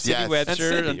 Yes. And Cindy yes.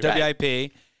 Webster And Cindy, on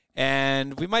WIP.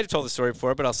 And we might have told the story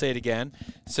before, but I'll say it again.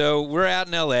 So we're out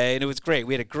in L.A., and it was great.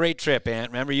 We had a great trip,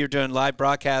 Ant. Remember, you were doing live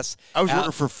broadcasts. I was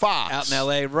working for Fox. Out in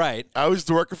L.A., right. I was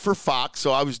working for Fox,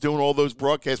 so I was doing all those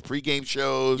broadcast pregame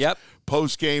shows,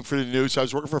 postgame for the news. So I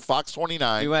was working for Fox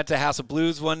 29. We went to House of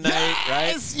Blues one night,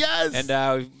 right? Yes. And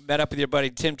we met up with your buddy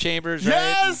Tim Chambers, right?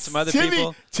 Yes. And some other Timmy,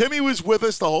 people. Timmy was with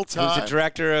us the whole time. He was the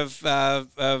director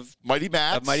of Mighty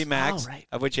Max. Of Mighty Max,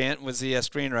 of which Ant was the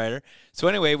screenwriter. So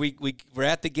anyway, we were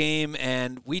at the game,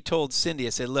 and we told Cindy,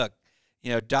 I said, look,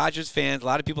 Dodgers fans, a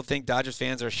lot of people think Dodgers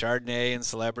fans are Chardonnay and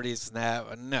celebrities and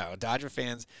that. No, Dodger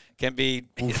fans can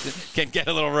get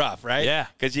a little rough, right? Yeah.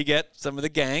 Because you get some of the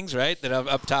gangs, right, that are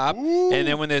up top. Ooh. And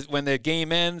then when the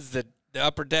game ends, the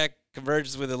upper deck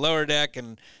converges with the lower deck,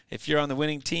 and if you're on the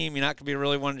winning team, you're not going to be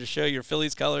really wanting to show your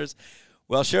Phillies colors.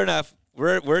 Well, sure enough,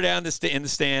 we're down in the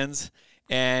stands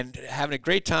and having a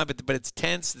great time, but it's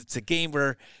tense. It's a game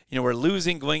where we're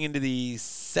losing going into the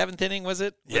seventh inning. Was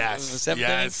it? Yes. The seventh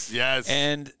inning? Yes.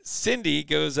 And Cindy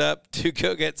goes up to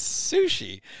go get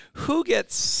sushi. Who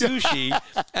gets sushi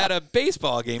at a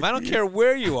baseball game? I don't care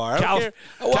where you are.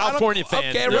 California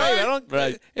fans. Okay, right.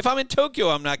 Right. If I'm in Tokyo,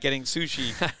 I'm not getting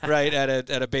sushi right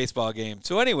at a baseball game.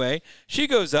 So anyway, she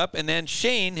goes up, and then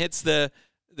Shane hits the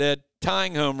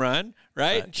tying home run,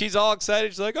 right? And she's all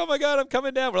excited. She's like, oh, my God, I'm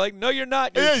coming down. We're like, no, you're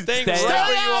not. You're staying right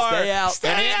where you are. Stay out.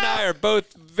 And Ant and I are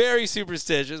both very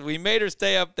superstitious. We made her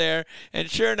stay up there,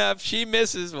 and sure enough, she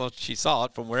misses. Well, she saw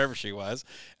it from wherever she was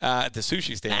at the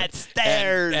sushi stand. Matt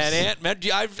Stairs. And Ant,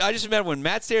 I just remember when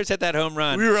Matt Stairs hit that home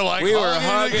run. We were like,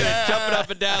 hugging and jumping up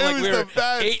and down like we were the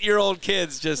best. 8-year-old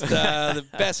kids. Just the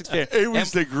best experience. It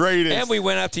was the greatest. And we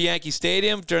went up to Yankee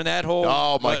Stadium during that whole.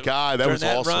 Oh my God, that was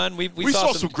awesome. Run. We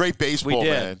saw some great baseball,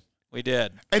 man. We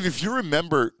did. And if you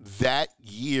remember that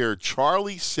year,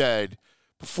 Charlie said,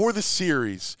 before the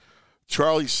series,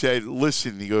 Charlie said,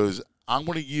 listen, he goes, I'm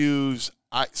going to use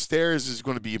Stairs is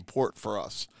going to be important for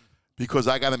us because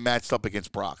I got him matched up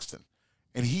against Broxton.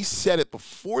 And he said it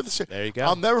before the series. There you go.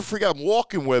 I'll never forget. I'm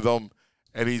walking with him,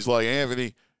 and he's like,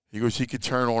 Anthony, he goes, he could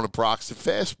turn on a Broxton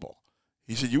fastball.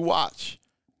 He said, you watch.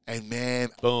 And, man,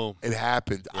 boom, it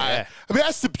happened. Yeah. I mean,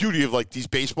 that's the beauty of, like, these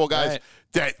baseball guys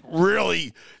that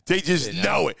really, they just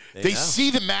know it. They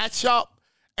see the matchup.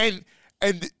 And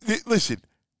listen,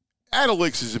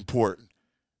 analytics is important,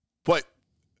 but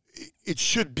it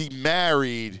should be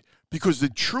married because the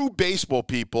true baseball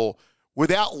people,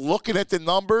 without looking at the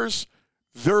numbers,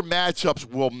 their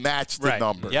matchups will match the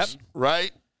numbers. Yep.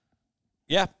 Right?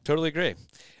 Yeah, totally agree.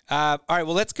 All right,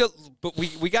 well, let's go. But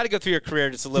we got to go through your career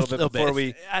just a little bit before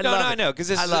we. I know because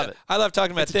I love it. I love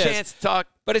talking about this. It's a chance to talk.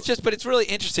 But it's really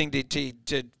interesting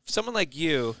to someone like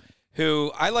you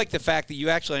who I like the fact that you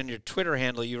actually on your Twitter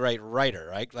handle you write writer,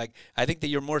 right? Like I think that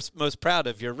you're most proud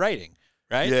of your writing,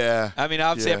 right? Yeah. I mean,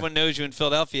 obviously Yeah. everyone knows you in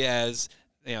Philadelphia as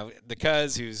the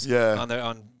Cuz, who's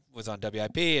was on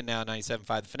WIP and now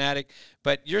 97.5 The Fanatic.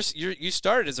 But you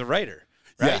started as a writer,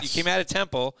 right? Yes. You came out of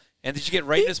Temple. And did you get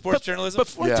right into sports journalism?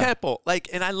 Before Temple,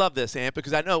 and I love this, Ant,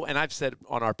 because I know, and I've said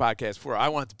on our podcast before, I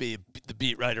wanted to be the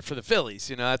beat writer for the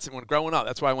Phillies. That's when growing up.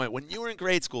 That's why I went. When you were in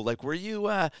grade school, were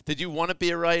you? Did you want to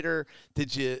be a writer?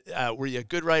 Did you? Were you a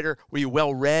good writer? Were you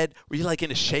well read? Were you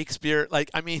into Shakespeare? Were you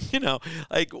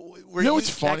it's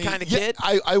funny. that kind of kid?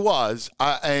 I was,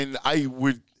 and I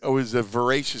was a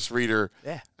voracious reader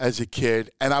as a kid,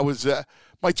 and I was.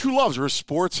 My two loves were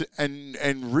sports and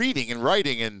reading and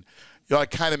writing, and I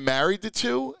kind of married the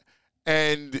two.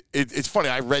 And it's funny.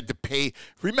 I read the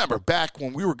Remember back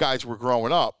when we were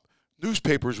growing up,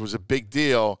 newspapers was a big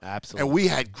deal. Absolutely. And we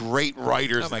had great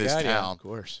writers in this town. Yeah, of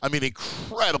course. I mean,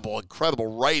 incredible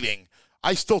writing.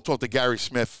 I still talk to Gary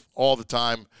Smith all the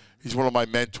time. He's one of my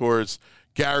mentors.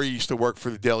 Gary used to work for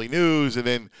the Daily News, and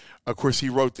then, of course, he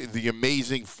wrote the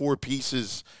amazing 4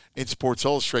 pieces in Sports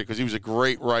Illustrated because he was a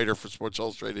great writer for Sports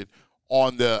Illustrated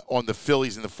on the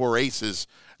Phillies and the 4 Aces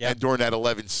and during that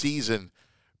 11 season.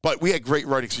 But we had great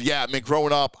writing. So,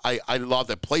 growing up, I loved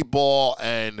to play ball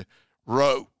and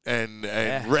wrote and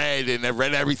read, and I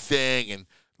read everything and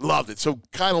loved it. So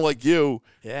kind of like you,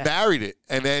 married it.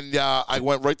 And then I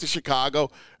went right to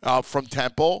Chicago from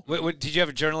Temple. Did you have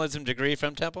a journalism degree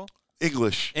from Temple?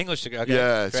 English degree. Okay.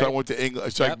 Yeah, great. so I went to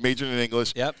English. So I majored in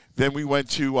English. Yep. Then we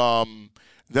went to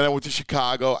then I went to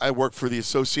Chicago. I worked for the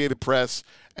Associated Press,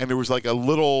 and there was a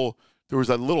little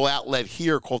outlet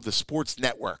here called the Sports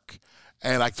Network.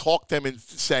 And I talked them into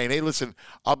saying, "Hey, listen,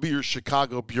 I'll be your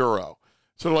Chicago bureau."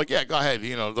 So they're like, "Yeah, go ahead.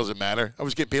 It doesn't matter." I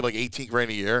was getting paid $18,000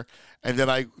 a year, and then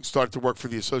I started to work for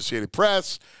the Associated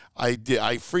Press. I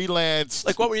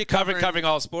freelanced. What were you covering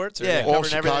all sports? Or all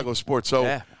Chicago everything? sports.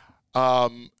 So,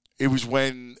 it was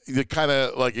when they're kind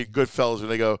of like in Goodfellas, when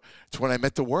they go, "It's when I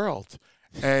met the world."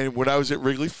 And when I was at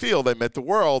Wrigley Field, I met the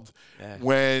world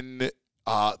when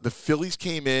the Phillies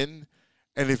came in.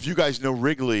 And if you guys know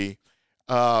Wrigley,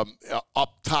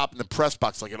 up top in the press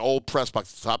box, like an old press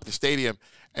box at the top of the stadium,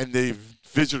 and the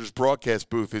visitors broadcast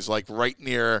booth is right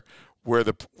near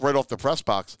right off the press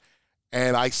box.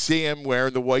 And I see him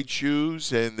wearing the white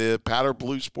shoes and the powder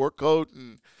blue sport coat,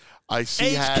 and I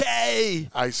see HK.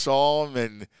 I saw him,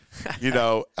 and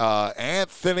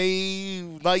Anthony,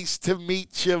 nice to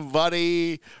meet you,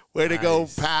 buddy. Way to go,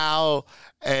 pal.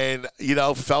 And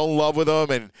fell in love with him,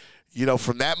 and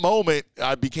from that moment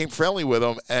I became friendly with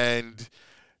him, and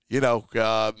I'll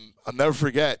never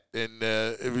forget. And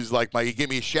it was he gave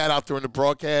me a shout out during the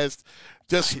broadcast.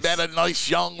 Just met a nice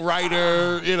young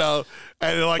writer, and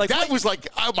that was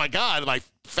oh my God, my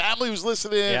family was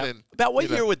listening. Yeah. And about what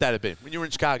year would that have been when you were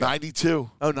in Chicago? 92.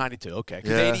 Oh, 92. Okay,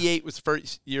 because 88 was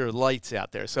first year of Lights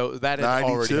out there, so that had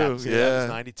already 92, happened. So yeah. that was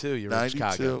 92. You were 92.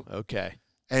 in Chicago. Okay.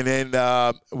 And then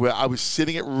I was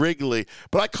sitting at Wrigley,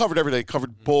 but I covered everything. I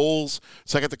covered Bulls,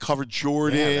 so I got to cover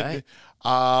Jordan. Yeah, right.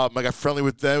 I got friendly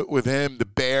with him, the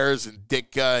Bears, and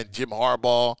Ditka and Jim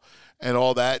Harbaugh, and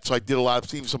all that. So I did a lot of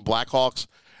teams, some Blackhawks,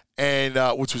 and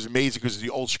which was amazing because the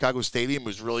old Chicago Stadium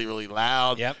was really, really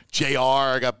loud. Yep. JR,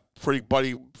 I got pretty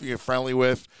friendly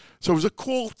with. So it was a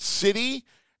cool city.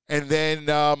 And then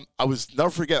I was never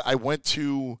forget. I went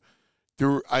to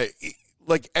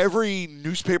every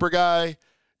newspaper guy.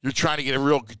 You're trying to get a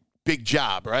real big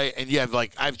job, right? And you have I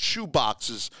have shoe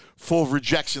boxes full of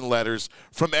rejection letters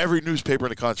from every newspaper in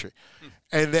the country.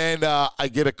 And then I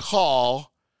get a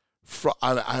call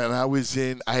and I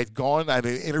had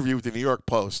an interview with the New York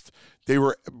Post.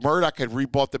 Murdoch had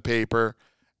rebought the paper,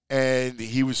 and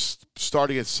he was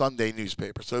starting a Sunday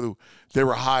newspaper. So they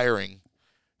were hiring.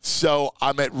 So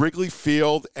I'm at Wrigley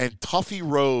Field, and Tuffy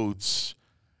Rhodes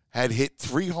had hit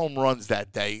 3 home runs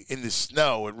that day in the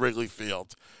snow at Wrigley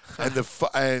Field. And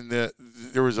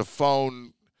there was a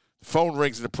phone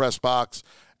rings in the press box,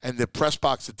 and the press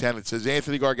box attendant says,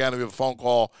 "Anthony Gargano, we have a phone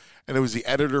call." And it was the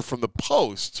editor from the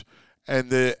Post, and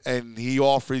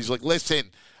he's like,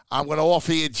 "Listen, I'm going to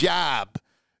offer you a job.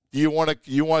 You want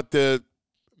the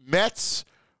Mets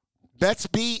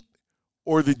beat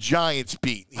or the Giants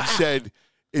beat?" He said,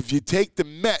 "If you take the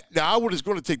Mets," now I was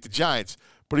going to take the Giants,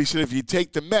 but he said, "If you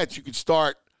take the Mets, you can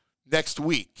start next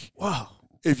week." Wow.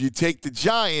 If you take the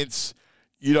Giants,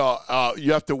 you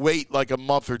have to wait a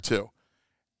month or two.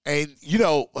 And,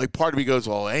 part of me goes,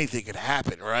 well, anything could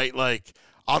happen, right?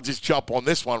 I'll just jump on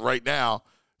this one right now.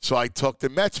 So I took the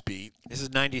Mets beat. This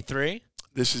is 93?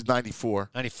 This is 94.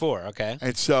 94, okay.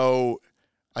 And so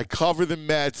I cover the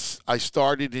Mets. I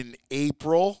started in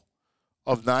April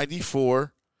of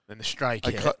 94. And the strike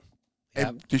hit.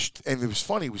 And it was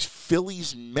funny. It was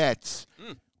Phillies Mets,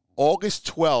 August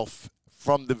 12th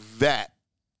from the Vet.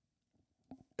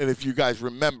 And if you guys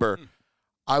remember,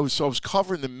 I was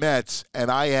covering the Mets, and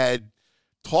I had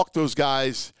talked to those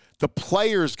guys. The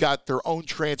players got their own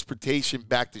transportation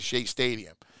back to Shea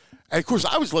Stadium. And, of course,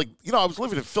 I was like, I was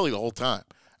living in Philly the whole time.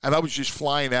 And I was just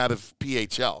flying out of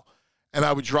PHL. And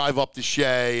I would drive up to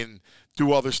Shea and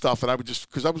do other stuff. And I would just,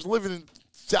 because I was living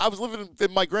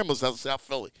in my grandma's house in South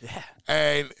Philly. Yeah.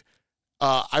 And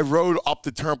I rode up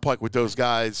the turnpike with those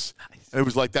guys. Nice. And it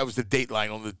was like that was the date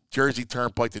line on the Jersey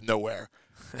Turnpike to nowhere.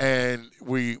 And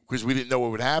because we didn't know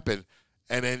what would happen.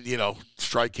 And then,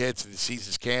 strike hits and the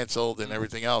season's canceled and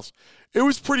everything else. It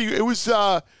was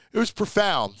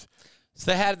profound.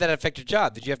 So how did that affect your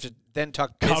job? Did you have to then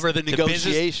cover the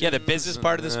negotiations? The business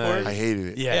part of the sport? I hated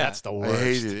it. Yeah, that's the worst. I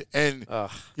hated it. And,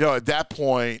 at that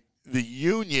point, the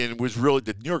union was really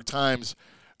the New York Times.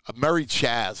 Murray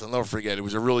Chaz, I'll never forget. It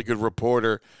was a really good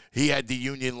reporter. He had the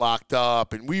union locked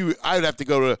up, and I would have to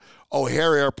go to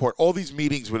O'Hare Airport. All these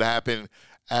meetings would happen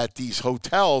at these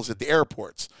hotels at the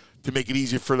airports to make it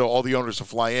easier for all the owners to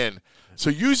fly in. So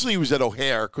usually it was at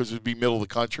O'Hare because it would be middle of the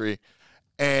country.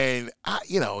 And,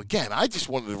 again, I just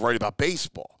wanted to write about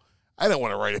baseball. I didn't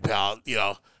want to write about,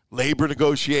 labor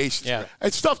negotiations. Yeah.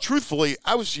 And stuff, truthfully,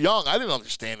 I was young. I didn't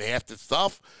understand half the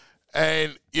stuff.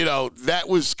 And, that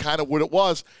was kind of what it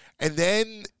was. And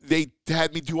then they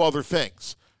had me do other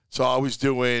things. So I was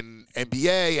doing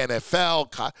NBA,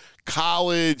 NFL,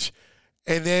 college.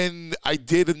 And then I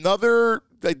did the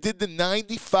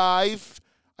 95.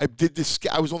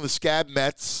 I was on the Scab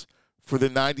Mets for the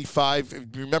 95.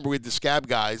 Remember, we had the Scab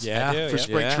guys for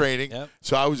spring training. Yep.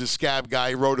 So I was a Scab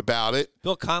guy, wrote about it.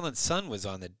 Bill Conlin's son was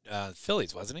on the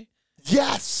Phillies, wasn't he?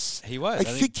 Yes. He was. I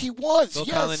think he was, Bill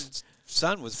Conlin's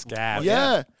son was Scab.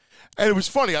 Yeah. And it was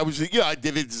funny. I was, I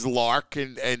did it as a lark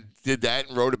and did that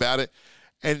and wrote about it.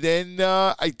 And then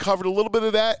I covered a little bit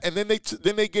of that. And then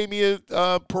they gave me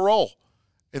a parole.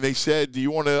 And they said, do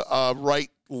you want to write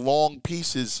long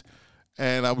pieces?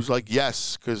 And I was like,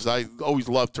 yes, because I always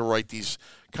love to write these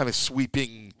kind of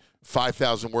sweeping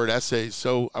 5,000-word essays.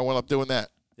 So I went up doing that.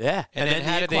 Yeah. And then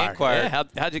how did the Inquirer? Yeah,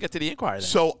 how'd you get to the Inquirer then?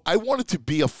 So I wanted to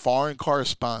be a foreign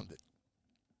correspondent.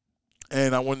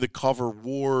 And I wanted to cover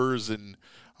wars, and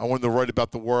I wanted to write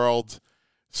about the world.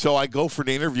 So I go for an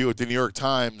interview at the New York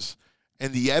Times,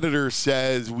 and the editor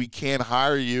says, we can't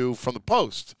hire you from the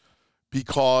Post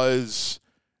because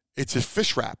it's a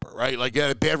fish wrapper, right? Like, it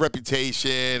had a bad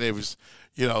reputation. It was,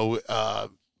 it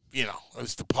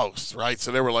was the Post, right?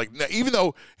 So they were like, even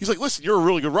though he's like, listen, you're a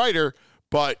really good writer,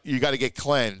 but you got to get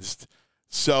cleansed.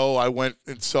 So I went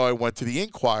to the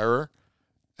Inquirer,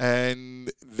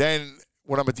 and then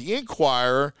when I'm at the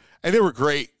Inquirer, and they were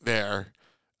great there.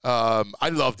 I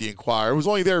loved the Inquirer. I was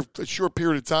only there a short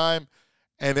period of time,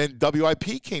 and then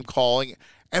WIP came calling.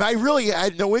 And I really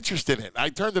had no interest in it. I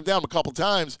turned them down a couple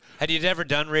times. Had you ever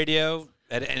done radio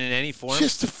in any form?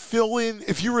 Just to fill in.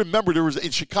 If you remember,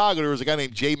 in Chicago, there was a guy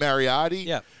named Jay Mariotti.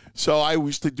 Yeah. So I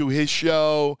used to do his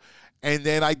show. And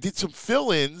then I did some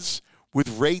fill-ins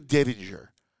with Ray Didinger.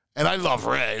 And I love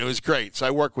Ray. It was great. So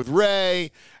I worked with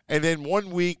Ray. And then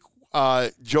one week,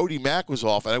 Jody Mack was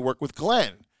off, and I worked with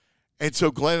Glenn. And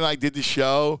so Glenn and I did the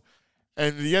show.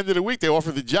 And at the end of the week, they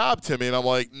offered the job to me, and I'm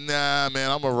like, nah,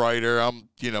 man, I'm a writer. I'm,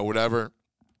 whatever.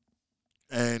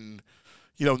 And,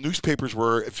 newspapers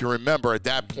were, if you remember, at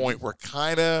that point, were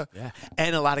kind of. Yeah.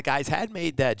 And a lot of guys had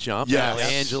made that jump. Yeah.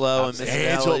 Angelo and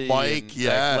Angelo, Mike,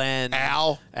 Glenn.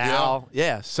 Al.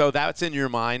 Yeah. So that's in your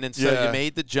mind. And so you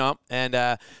made the jump. And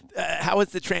how was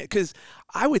the because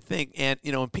I would think, and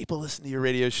when people listen to your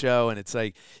radio show, and it's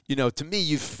like, to me,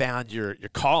 you've found your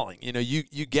calling.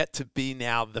 You get to be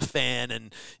now the fan,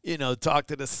 and talk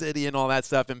to the city and all that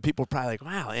stuff. And people are probably like,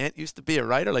 wow, Ant used to be a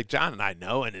writer, like John and I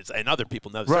know, and other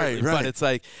people know, certainly. Right. But it's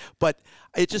like, but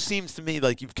it just seems to me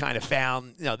like you've kind of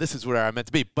found, this is where I'm meant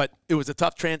to be. But it was a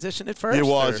tough transition at first. It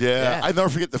was, yeah. I never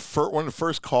forget one of the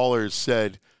first callers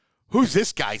said, "Who's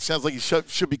this guy? Sounds like he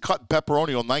should be cutting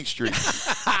pepperoni on 9th Street."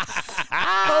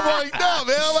 I'm like, no,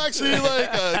 man, I'm actually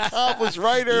like an accomplished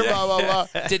writer, blah, blah,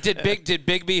 blah. Did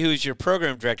Bigby, who's your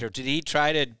program director, did he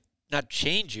try to not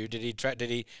change you? Did he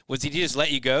just let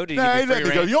you go? No, he let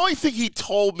me go. The only thing he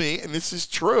told me, and this is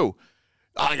true,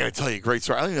 I got to tell you a great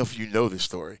story. I don't know if you know this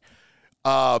story.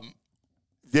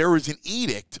 There was an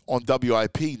edict on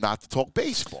WIP not to talk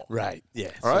baseball. Right.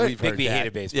 Yeah. All right. Bigby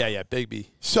hated baseball. Yeah. Bigby.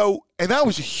 So, and that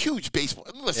was a huge baseball.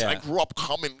 And listen, I grew up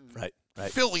coming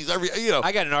Phillies,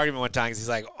 I got an argument one time because he's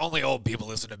like, only old people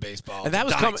listen to baseball. And that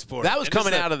was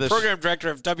coming out of the program director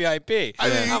of WIP.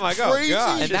 I'm like, oh, crazy.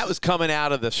 God. And that was coming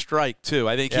out of the strike, too.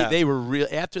 I think they were real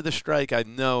after the strike. I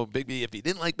know Bigby, if he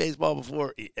didn't like baseball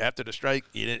before, after the strike,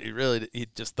 he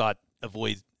just thought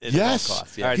avoid it at all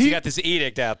costs. Yeah. All right, so you got this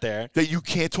edict out there that you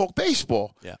can't talk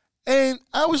baseball. Yeah. And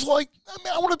I was like,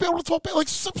 I want to be able to talk, like,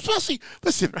 especially,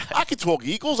 listen, I can talk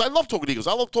Eagles. I love talking Eagles.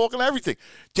 I love talking everything.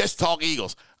 Just talk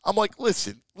Eagles. I'm like,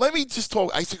 listen, let me just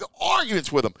talk. I used to get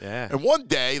arguments with him. Yeah. And one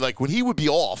day, like, when he would be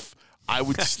off, I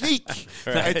would sneak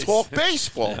and talk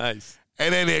baseball. Nice.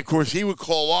 And then, of course, he would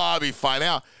call on me, find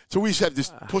out. So we used to have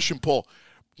this push and pull.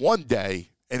 One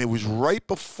day, and it was right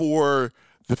before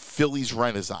the Phillies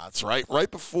Renaissance, right? Right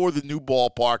before the new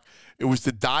ballpark. It was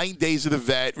the dying days of the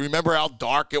Vet. Remember how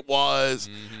dark it was?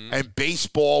 Mm-hmm. And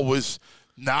baseball was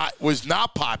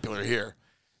not popular here.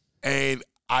 And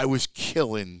I was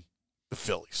killing the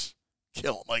Phillies.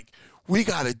 Like, we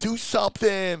got to do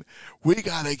something. We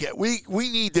got to get we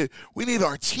need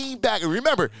our team back. And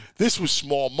remember, this was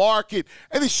small market.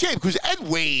 And it's a shame because Ed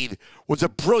Wade was a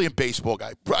brilliant baseball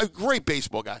guy, a great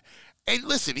baseball guy. And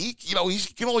listen, he can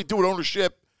only do what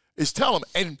ownership is telling him.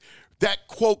 And that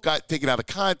quote got taken out of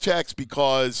context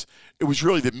because it was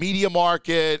really the media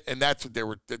market, and that's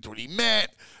what he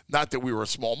meant. Not that we were a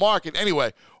small market.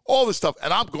 Anyway, all this stuff,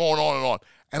 and I'm going on and on.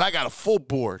 And I got a full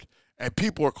board, and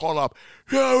people are calling up,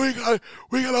 yeah,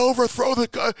 we got to overthrow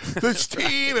this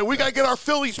team, and we got to get our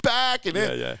Phillies back. And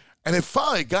then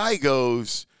finally, a guy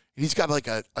goes, and he's got like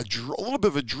a little bit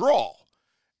of a draw,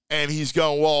 and he's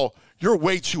going, well, you're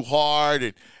way too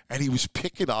hard, and he was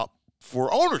picking up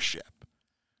for ownership.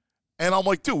 And I'm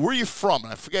like, dude, where are you from?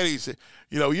 And I forget. He said,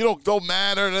 you don't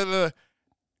matter.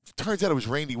 Turns out it was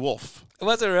Randy Wolf.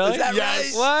 Was it really? Is that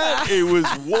yes. right? What? It was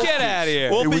Wolf. Get out of here.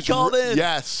 Wolfie called in.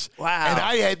 Yes. Wow. And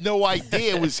I had no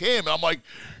idea it was him. And I'm like,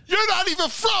 you're not even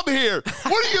from here.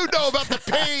 What do you know about the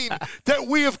pain that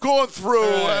we have gone through?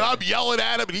 And I'm yelling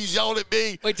at him, and he's yelling at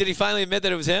me. Wait, did he finally admit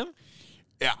that it was him?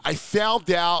 Yeah, I found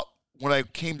out when I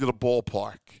came to the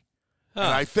ballpark. Huh.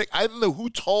 And I don't know who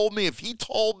told me. If he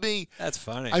told me. That's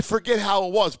funny. I forget how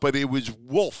it was, but it was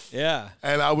Wolf. Yeah.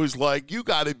 And I was like, you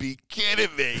got to be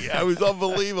kidding me. It was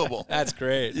unbelievable. That's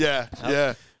great. Yeah,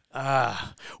 yeah.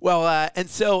 And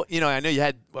so, I know you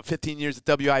had, 15 years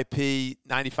at WIP,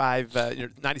 95,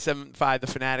 97.5, The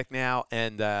Fanatic now,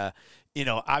 and,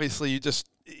 obviously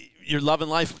you're loving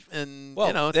life, and,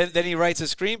 then he writes a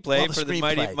screenplay for the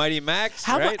Mighty Max,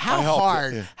 right? How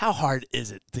hard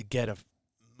is it to get a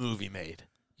movie made?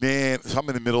 Man, so I'm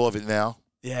in the middle of it now.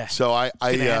 Yeah. So I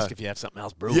ask if you have something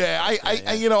else brewing. Yeah,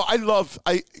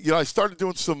 I started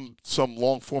doing some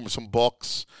long form, some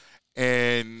books,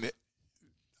 and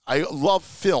I love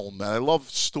film and I love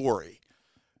story.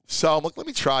 So I'm like, let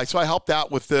me try. So I helped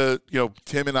out with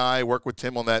Tim and I worked with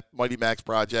Tim on that Mighty Max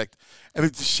project, and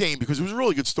it's a shame because it was a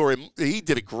really good story. He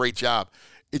did a great job.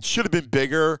 It should have been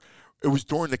bigger. It was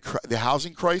during the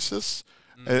housing crisis.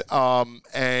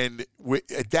 And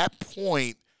at that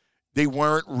point, they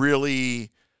weren't really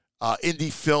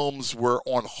indie films were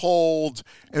on hold,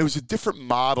 and it was a different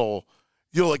model.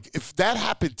 Like if that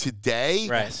happened today,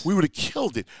 we would have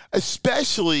killed it,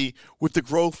 especially with the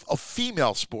growth of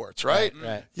female sports, right?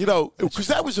 Right. Because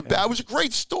that was a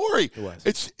great story. It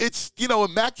was. It's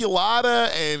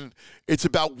Immaculata, and it's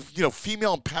about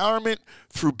female empowerment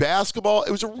through basketball.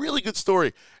 It was a really good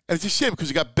story. And it's a shame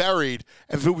because it got buried.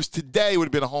 And if it was today, it would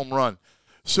have been a home run.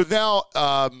 So now,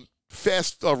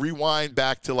 rewind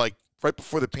back to like right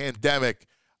before the pandemic,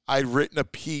 I'd written a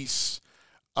piece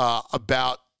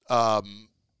about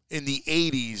in the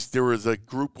 80s, there was a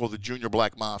group called the Junior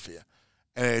Black Mafia.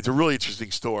 And it's a really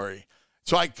interesting story.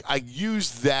 So I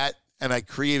used that and I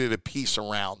created a piece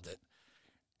around it.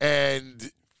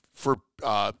 And for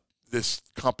this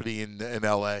company in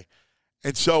L.A.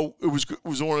 And so it was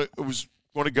going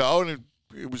to go, and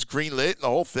it was greenlit and the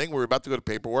whole thing. We were about to go to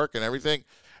paperwork and everything.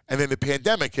 And then the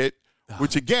pandemic hit,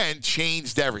 which, again,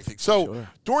 changed everything. So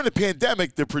during the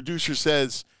pandemic, the producer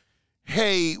says,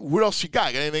 hey, what else you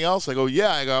got? Got anything else? I go,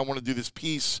 yeah. I want to do this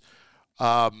piece.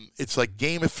 It's like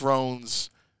Game of Thrones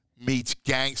meets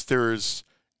gangsters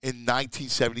in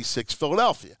 1976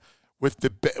 Philadelphia with the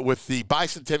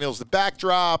bicentennial as the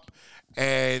backdrop,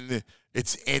 and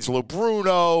it's Angelo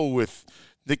Bruno with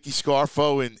Nicky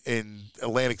Scarfo in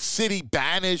Atlantic City,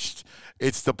 banished.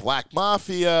 It's the Black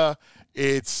Mafia.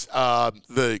 It's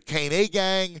the K&A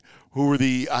gang, who were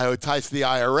the ties to the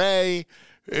IRA.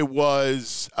 It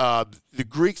was the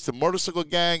Greeks, the motorcycle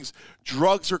gangs.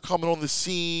 Drugs are coming on the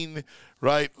scene.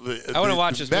 right? I want to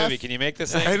watch this movie. Can you make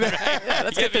this thing?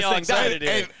 Let's get this thing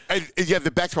done. And you have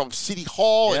the backdrop of City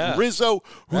Hall and Rizzo,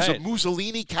 who's a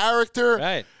Mussolini character.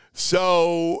 Right.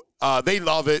 So they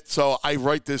love it. So I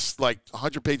write this like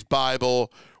 100-page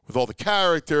Bible with all the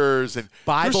characters and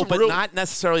Bible, but not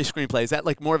necessarily screenplay. Is that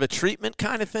like more of a treatment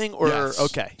kind of thing, or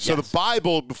okay? So the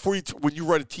Bible, before when you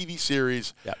write a TV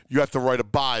series, you have to write a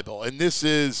Bible, and this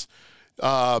is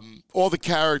all the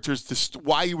characters,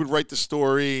 why you would write the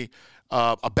story,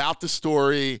 about the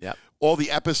story, all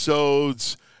the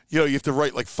episodes. You know, you have to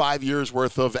write like 5 years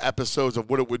worth of episodes of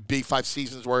what it would be, 5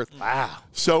 seasons worth. Wow!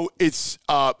 So it's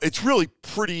really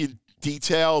pretty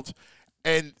detailed.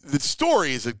 And the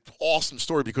story is an awesome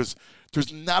story because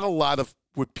there's not a lot of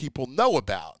what people know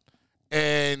about.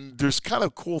 And there's kind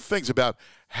of cool things about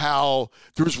how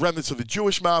there was remnants of the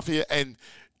Jewish mafia and,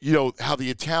 you know, how the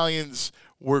Italians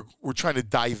were trying to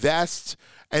divest.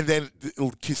 And then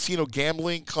casino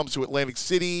gambling comes to Atlantic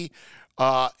City.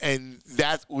 And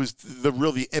that was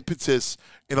the impetus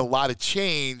in a lot of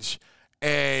change.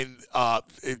 And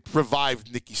it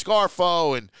revived Nicky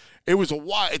Scarfo. And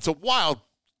it's a wild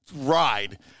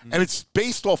ride, and it's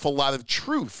based off a lot of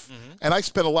truth. And I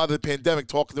spent a lot of the pandemic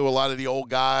talking to a lot of the old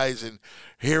guys and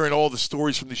hearing all the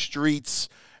stories from the streets,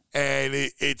 and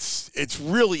it's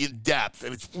really in depth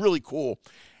and it's really cool.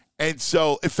 And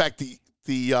so, in fact,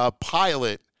 the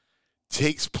pilot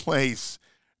takes place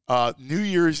New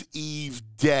Year's Eve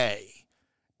day,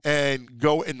 and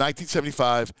go in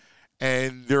 1975,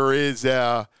 and there's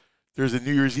a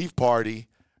New Year's Eve party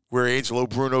where Angelo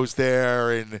Bruno's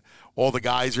there and all the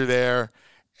guys are there,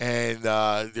 and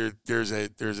there's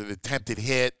an attempted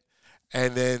hit,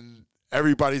 and then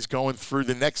everybody's going through.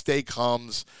 The next day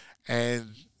comes,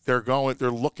 and they're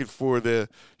looking for the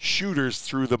shooters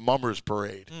through the Mummers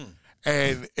Parade,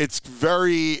 and it's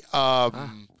very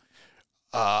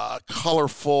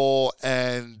colorful.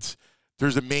 And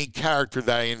there's a main character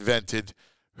that I invented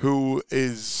who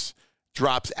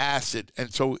drops acid,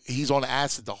 and so he's on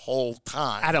acid the whole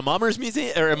time. At a Mummers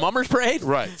Museum or a Mummers Parade?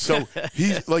 Right. So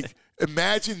he's like,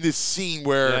 imagine this scene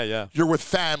where you're with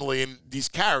family and these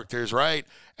characters, right?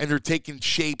 And they're taking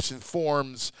shapes and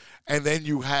forms, and then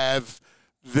you have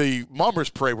the Mummers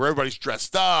Parade where everybody's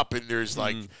dressed up, and there's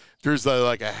like there's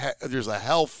a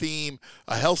hell theme,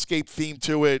 a hellscape theme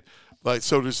to it. Like,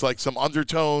 so there's like some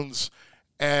undertones,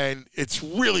 and it's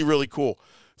really, really cool.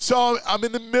 So I'm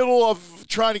in the middle of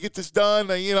trying to get this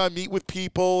done. I meet with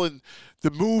people, and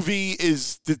the movie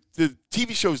is the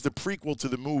TV show is the prequel to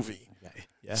the movie.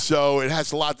 Yeah. So it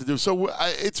has a lot to do. So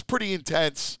it's pretty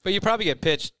intense. But you probably get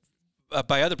pitched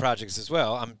by other projects as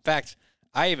well. In fact,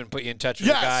 I even put you in touch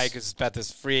with a guy because it's about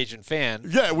this free agent fan.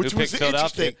 Yeah, which was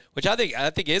interesting. Which I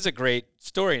think is a great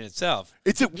story in itself.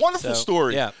 It's a wonderful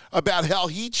story about how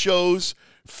he chose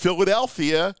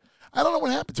Philadelphia. I don't know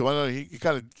what happened to him. I don't know. He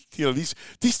kind of,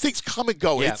 these things come and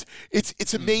go. Yeah.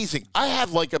 It's amazing. I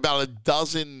have like about a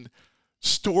dozen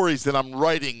stories that I'm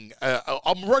writing.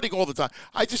 I'm writing all the time.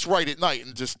 I just write at night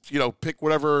and just, pick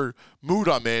whatever mood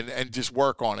I'm in and just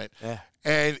work on it. Yeah.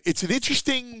 And it's an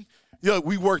interesting,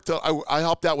 we worked, I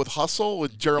helped out with Hustle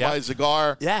with Jeremiah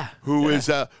Zagar. Yeah. Who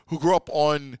grew up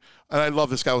on, and I love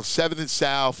this guy, with 7th and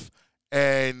South.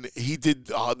 And he did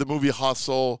the movie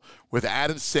Hustle with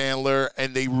Adam Sandler,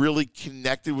 and they really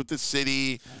connected with the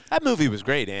city. That movie was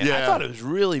great, Ann. Yeah. I thought it was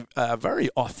really very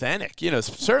authentic.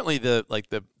 Certainly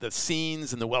the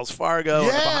scenes and the Wells Fargo, and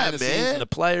the behind the scenes, and the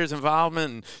players'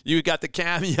 involvement. And you got the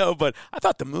cameo, but I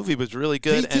thought the movie was really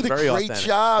good and very authentic. They did a great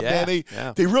job,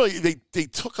 man. They really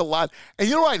took a lot. And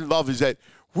you know what I love is that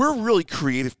we're really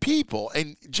creative people.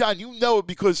 And, John, you know it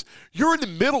because you're in the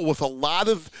middle with a lot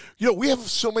of, we have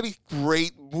so many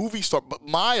great movie stars. But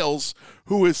Miles,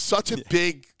 who is such a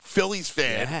big Phillies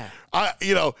fan,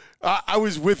 I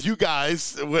was with you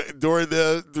guys during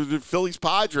the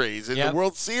Phillies-Padres in the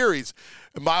World Series.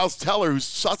 And Miles Teller, who's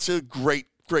such a great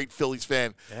Phillies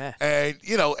fan. Yeah. And,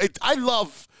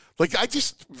 I'm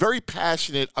just very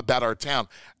passionate about our town.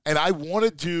 And I want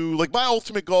to do, my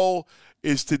ultimate goal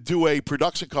is to do a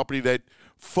production company that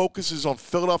focuses on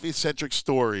Philadelphia-centric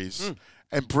stories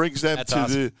and brings them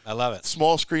to the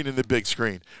small screen and the big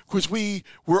screen. Because we're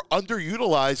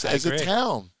underutilized as a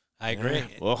town. I agree.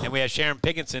 Yeah. And we have Sharon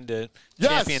Pickinson to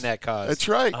champion that cause. That's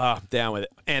right. I'm down with it.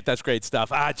 Ant, that's great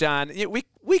stuff. John,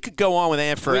 we could go on with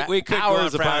Ant for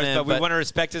hours upon end. But we want to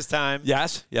respect his time.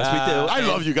 Yes, we do. I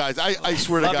love you guys. I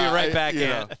swear to God. Love you right back,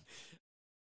 Ant.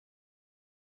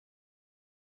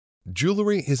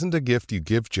 Jewelry isn't a gift you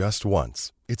give just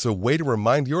once. It's a way to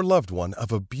remind your loved one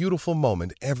of a beautiful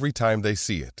moment every time they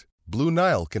see it. Blue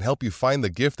Nile can help you find the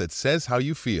gift that says how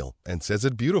you feel and says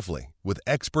it beautifully, with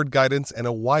expert guidance and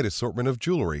a wide assortment of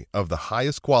jewelry of the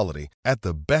highest quality at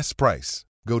the best price.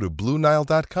 Go to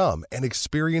BlueNile.com and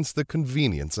experience the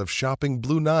convenience of shopping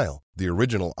Blue Nile, the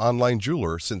original online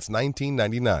jeweler since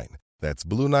 1999. That's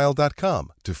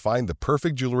BlueNile.com to find the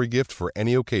perfect jewelry gift for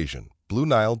any occasion.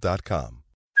 BlueNile.com.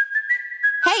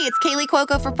 Hey, it's Kaylee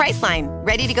Cuoco for Priceline.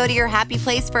 Ready to go to your happy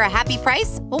place for a happy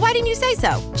price? Well, why didn't you say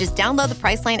so? Just download the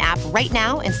Priceline app right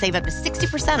now and save up to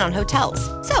 60% on hotels.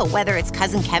 So whether it's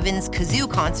Cousin Kevin's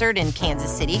Kazoo Concert in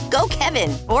Kansas City, go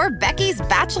Kevin, or Becky's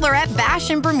Bachelorette Bash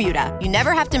in Bermuda, you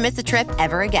never have to miss a trip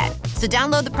ever again. So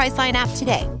download the Priceline app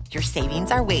today. Your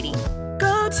savings are waiting.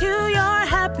 Go to your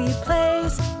happy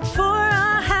place for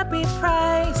a happy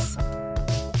price.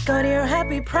 Go to your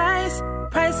happy price,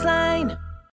 Priceline.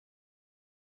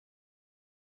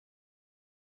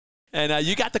 And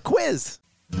you got the quiz.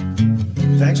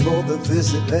 Thanks for the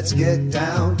visit. Let's get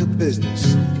down to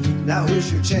business. Now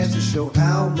here's your chance to show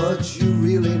how much you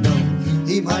really know.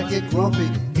 He might get grumpy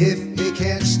if he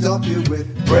can't stump you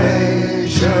with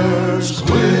Brazier's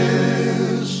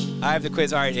Quiz. I have the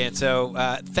quiz. All right, Dan. So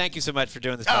thank you so much for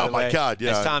doing this. By the way. My God!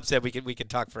 Yeah. As Tom said, we can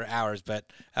talk for hours, but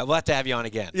we'll have to have you on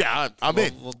again. Yeah, I'm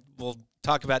in. We'll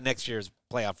talk about next year's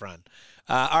playoff run.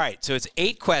 All right. So it's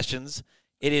 8 questions.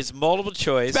 It is multiple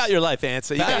choice. It's about your life,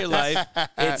 Ansa. About your life.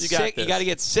 It's you got to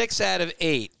get 6 out of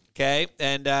 8, okay?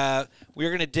 And we're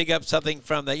going to dig up something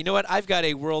from that. You know what? I've got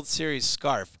a World Series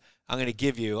scarf I'm going to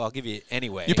give you. I'll give you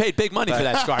anyway. You paid big money for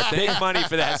that scarf. Big money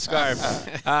for that scarf.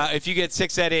 If you get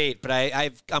 6 out of 8, but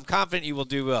I'm confident you will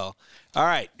do well. All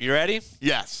right, you ready?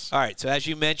 Yes. All right, so as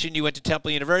you mentioned, you went to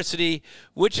Temple University.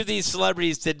 Which of these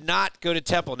celebrities did not go to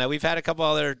Temple? Now, we've had a couple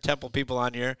other Temple people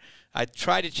on here. I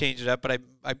tried to change it up, but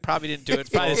I probably didn't do it. It's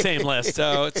probably the same list.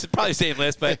 So it's probably the same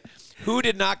list, but who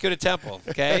did not go to Temple,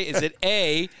 okay? Is it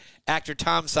A, actor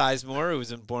Tom Sizemore, who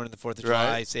was born on the 4th of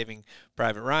July, Saving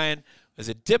Private Ryan? Was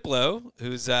it Diplo,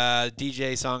 who's a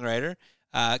DJ, songwriter,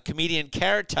 comedian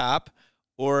Carrot Top,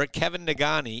 or Kevin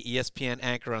Nagani, ESPN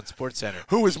anchor on SportsCenter?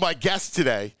 Who was my guest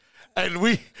today? And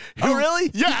oh,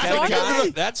 really? Yeah.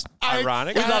 That's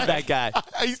ironic. We love that guy.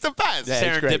 He's the best.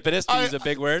 Yeah, serendipitous, to use a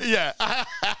big word. Yeah.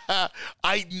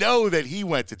 I know that he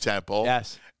went to Temple.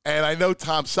 Yes. And I know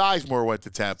Tom Sizemore went to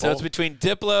Temple. So it's between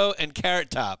Diplo and Carrot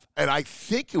Top. And I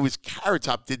think it was Carrot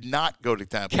Top did not go to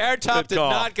Temple. Carrot Top did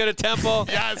not go to Temple.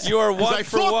 Yes. You are 1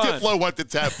 for 1. I thought Diplo went to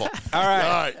Temple. All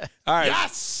right.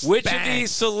 Yes. Which of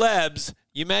these celebs,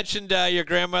 you mentioned your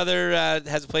grandmother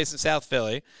has a place in South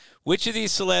Philly. Which of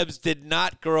these celebs did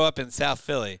not grow up in South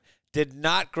Philly? Did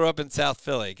not grow up in South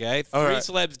Philly, okay? 3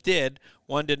 celebs did.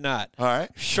 1 did not. All right.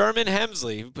 Sherman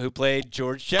Hemsley, who played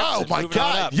George Jefferson. Oh, my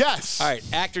God. Yes. All right.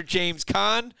 Actor James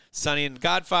Caan, Sonny and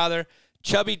Godfather,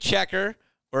 Chubby Checker,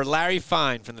 or Larry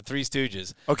Fine from the Three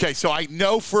Stooges. Okay, so I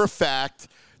know for a fact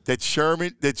that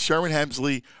Sherman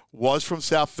Hemsley was from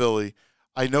South Philly.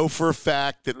 I know for a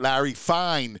fact that Larry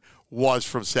Fine was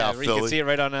from South Philly. You can see it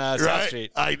right on South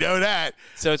Street. I know that.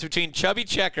 So it's between Chubby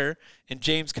Checker and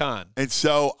James Caan. And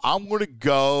so I'm going to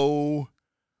go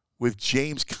with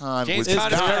James Caan. James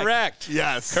Caan is correct.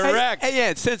 Yes. Correct. Hey,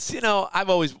 yeah, since, I've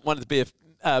always wanted to be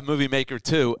a movie maker,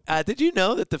 too. Did you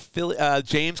know that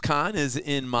James Caan is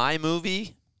in my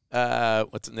movie?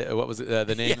 What was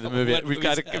the name of the movie? We've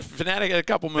got Fanatic, a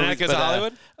couple movies. Fanatic Goes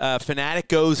Hollywood? Fanatic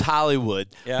Goes Hollywood.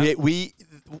 Yeah.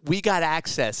 We got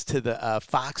access to the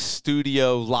Fox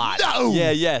studio lot. No!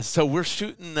 Yeah. So we're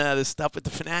shooting this stuff with the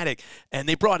Fanatic, and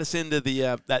they brought us into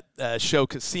the that show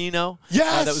Casino.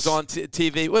 Yes. That was on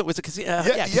TV. What was it? Casino?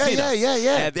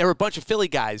 Yeah. And there were a bunch of Philly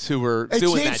guys who were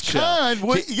doing James that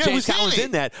show. James Caan was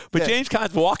in that, but Yeah. James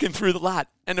Caan's walking through the lot,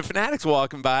 and the Fanatic's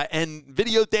walking by, and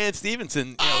Video Dan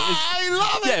Stevenson. I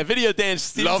love it. Yeah, Video Dan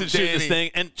Stevenson Love shooting this Danny.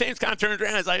 thing, and James Caan turns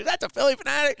around and is like, "That's a Philly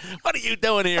Fanatic? What are you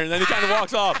doing here?" And then he kind of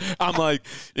walks off. I'm like,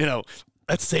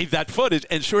 let's save that footage.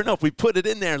 And sure enough, we put it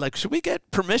in there. Like, should we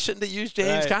get permission to use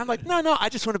James Caan? Like, no, I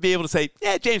just want to be able to say,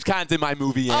 yeah, James Caan's in my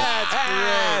movie.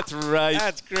 That's right.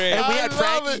 That's great. And we had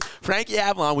Frankie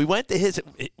Avalon. We went to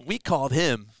we called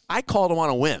him. I called him on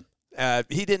a whim.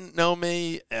 He didn't know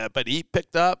me, but he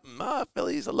picked up,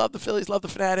 Phillies, I love the Phillies, love the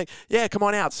Fanatic. Yeah, come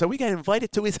on out. So we got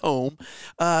invited to his home.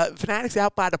 Fanatic's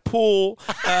out by the pool,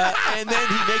 and then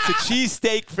he makes a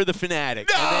cheesesteak for the Fanatic.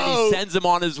 No! And then he sends him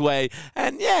on his way.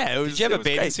 And, yeah, it was Did you have a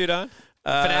bathing suit on?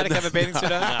 Fanatic have a bathing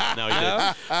suit on? No, he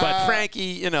didn't. But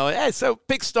Frankie, so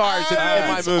big stars in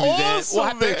my movie.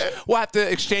 Awesome, we'll have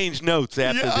to exchange notes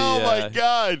after the my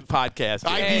God. podcast.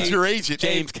 I need your agent.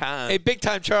 James Caan. Hey, big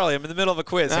time Charlie, I'm in the middle of a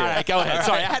quiz here. All right, go ahead.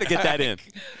 Sorry, I had to get that in.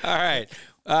 All right.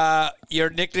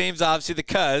 Your nickname's obviously the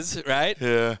Cuz, right?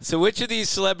 Yeah. So which of these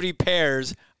celebrity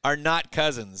pairs are not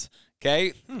cousins.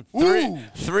 Okay, Ooh.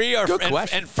 three are Good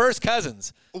question. and first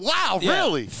cousins. Wow, Yeah.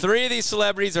 really? 3 of these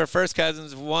celebrities are first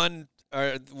cousins. One's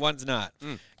not.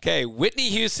 Okay, Whitney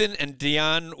Houston and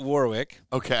Dionne Warwick.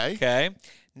 Okay. Okay,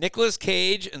 Nicolas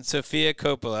Cage and Sofia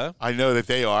Coppola. I know that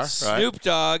they are. Right? Snoop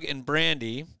Dogg and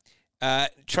Brandy.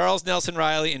 Charles Nelson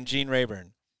Riley and Gene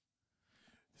Rayburn.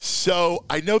 So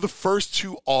I know the first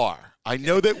 2 are. I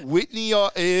know that Whitney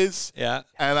is. Yeah.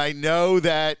 And I know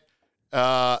that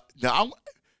now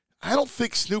I don't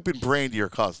think Snoop and Brandy are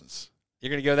cousins. You're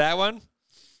gonna go that one?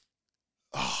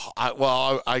 I'm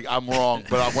wrong,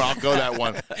 but I'll go that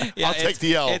one. I'll take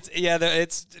the L.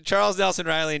 It's Charles Nelson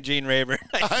Riley and Gene Rayburn.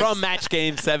 From Match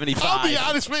Game 75. I'll be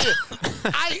honest with you.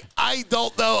 I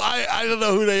don't know. I don't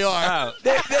know who they are. Oh.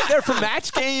 They're from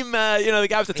Match Game. The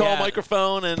guy with the tall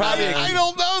microphone. And I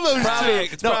don't know those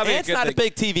two. Ant's not a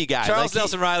big TV guy. Charles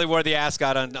Nelson Riley wore the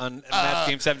ascot on Match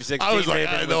Game 76. I was Gene like,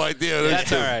 Rayburn I had no idea.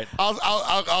 That's all right.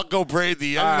 I'll go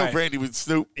Brandy. I don't know Brandy with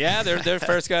Snoop. Yeah, they're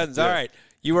first cousins. All right.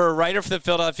 You were a writer for the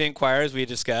Philadelphia Inquirer, as we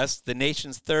discussed, the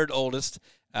nation's 3rd oldest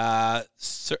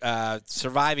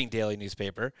surviving daily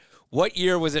newspaper. What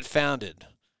year was it founded?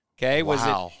 Okay, was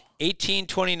it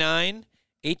 1829,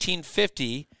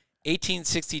 1850,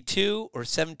 1862, or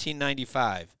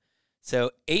 1795? So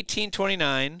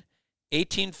 1829,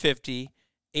 1850,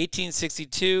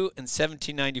 1862, and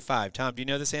 1795. Tom, do you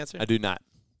know this answer? I do not.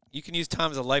 You can use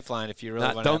Tom as a lifeline if you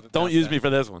really want to. Don't use me for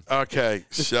this one. Okay,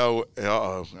 so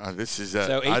this is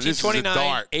so 1829, this is a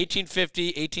dart. 1850,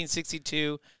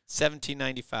 1862,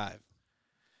 1795.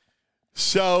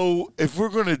 So if we're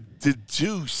going to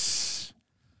deduce,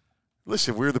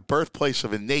 listen, we're the birthplace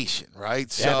of a nation,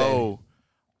 right? Yeah, so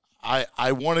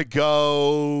I want to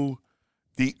go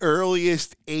the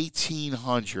earliest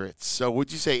 1800s. So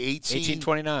would you say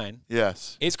 1829?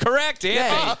 Yes. It's correct, Anthony.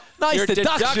 Yeah. Nice Your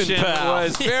deduction, pal.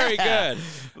 was very good.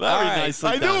 Very nicely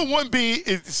I done. knew it wouldn't be.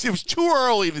 It was too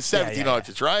early in the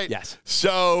 1700s, right? Yes.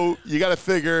 So you got to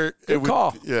figure. Good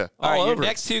call. Yeah. All right, your over it.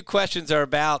 next 2 questions are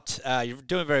about, you're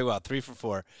doing very well, 3 for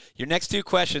 4. Your next 2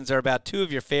 questions are about 2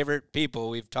 of your favorite people.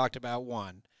 We've talked about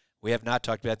one. We have not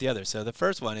talked about the other. So the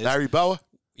first one is. Larry Boa?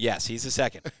 Yes, he's the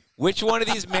second. Which one of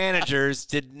these managers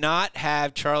did not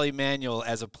have Charlie Manuel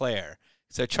as a player?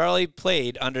 So Charlie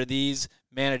played under these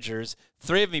managers.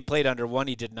 3 of them he played under, 1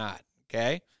 he did not.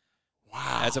 Okay?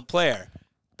 Wow. As a player.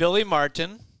 Billy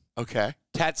Martin. Okay.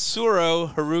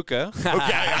 Tatsuro Haruka. Okay,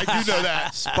 I do know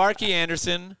that. Sparky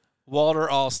Anderson. Walter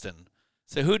Alston.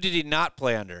 So who did he not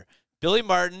play under? Billy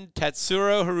Martin,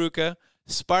 Tatsuro Haruka,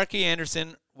 Sparky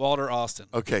Anderson, Walter Alston.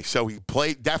 Okay, so he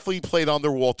definitely played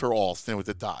under Walter Alston with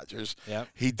the Dodgers. Yep.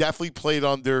 He definitely played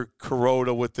under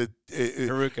Kuroda with the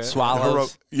Haruka.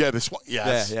 Swallows.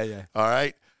 Yes. Yeah. All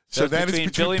right. So then it's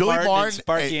between Billy Martin and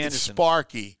Sparky and Anderson.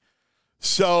 Sparky.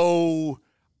 So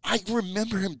I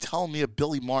remember him telling me a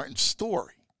Billy Martin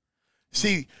story.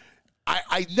 See,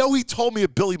 I know he told me a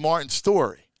Billy Martin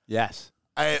story. Yes.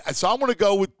 So I'm going to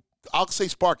go with, I'll say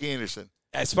Sparky Anderson.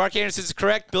 Sparky Anderson is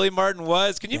correct. Billy Martin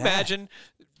was. Can you imagine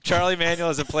Charlie Manuel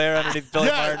as a player underneath Billy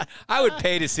Martin? I would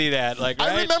pay to see that. Right?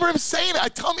 I remember him saying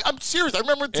it. I'm serious. I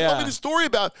remember him telling me the story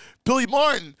about Billy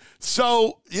Martin.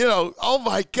 So, oh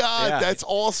my God, that's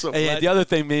awesome. And the other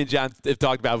thing me and John have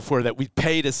talked about before that we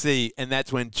pay to see, and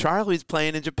that's when Charlie's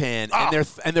playing in Japan,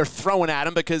 and they're throwing at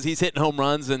him because he's hitting home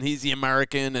runs and he's the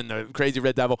American and the crazy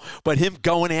Red Devil. But him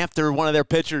going after one of their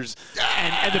pitchers,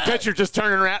 and the pitcher just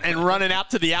turning around and running out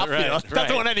to the outfield.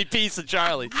 Doesn't want any piece of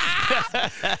Charlie.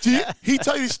 He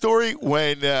tell you the story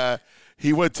when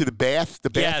he went to the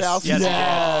bathhouse?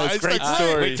 Yes. It's great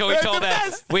story. We told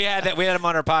that. We had him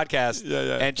on our podcast,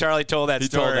 and Charlie told that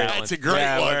story. Told that one. That's a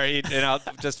great one. Where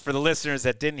just for the listeners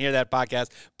that didn't hear that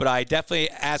podcast, but I definitely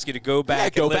ask you to go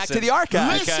back and back to the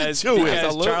archive. Listen to it. Because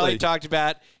Absolutely. Charlie talked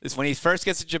about when he first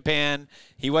gets to Japan,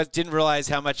 he didn't realize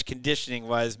how much conditioning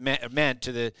was meant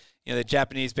to the the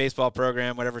Japanese baseball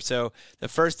program, whatever. So the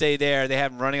first day there, they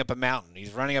have him running up a mountain.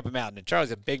 He's running up a mountain, and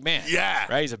Charlie's a big man. Yeah.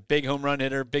 Right? He's a big home run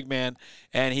hitter, big man,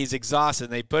 and he's exhausted.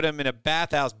 And they put him in a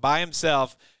bathhouse by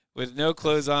himself with no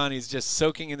clothes on. He's just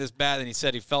soaking in this bath, and he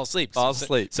said he fell asleep. So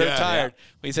tired.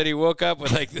 He said he woke up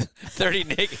with like 30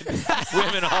 naked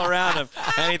women all around him,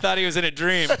 and he thought he was in a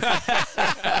dream.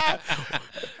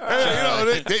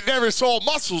 They never saw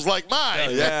muscles like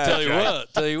mine.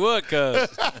 Tell you what, cuz.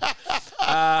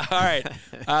 All right.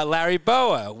 Larry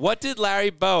Boa. What did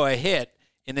Larry Boa hit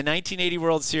in the 1980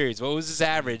 World Series? What was his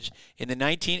average in the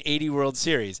 1980 World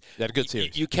Series? They had a good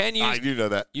series. You can use. I do know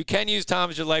that. You can use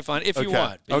Tom as your lifeline if you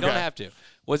want, but you don't have to.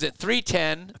 Was it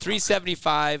 310,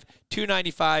 375,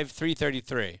 295,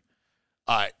 333?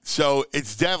 All right, so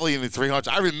it's definitely in the 300s.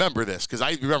 I remember this because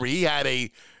I remember he had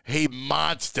a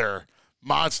monster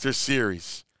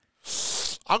series.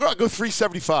 I'm going to go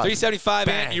 375. 375,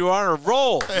 and you're on a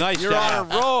roll. Nice You're job.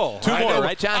 on a roll. Two more,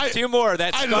 right, John? Two more.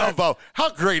 That's I love Bo.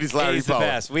 How great is Larry He's the Bowa?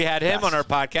 best. We had him on our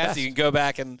podcast. You can go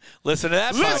back and listen to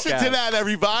that Listen podcast. to that,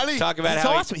 everybody. Talk about He's how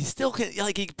awesome. He still can,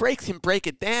 like, he can break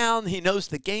it down. He knows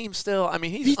the game still. I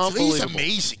mean, he's unbelievable. He's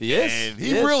amazing. He is. Man.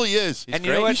 He really is. And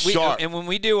you know what? He's sharp. And when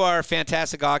we do our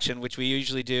fantastic auction, which we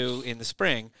usually do in the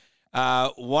spring,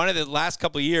 one of the last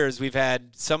couple of years, we've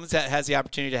had someone that has the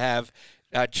opportunity to have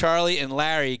Charlie and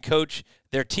Larry coach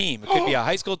their team. It could be a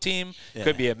high school team,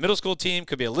 could be a middle school team,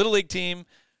 could be a little league team.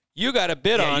 You got to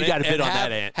bid on it. You got to bid on have,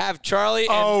 that, Ant. Have Charlie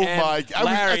Oh, and my God.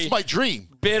 Larry That's my dream.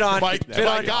 bid on my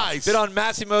guys. Bid on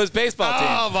Massimo's baseball team.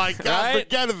 Oh, my God. Right?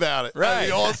 Forget about it. Right. That'd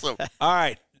be awesome. All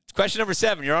right. Question number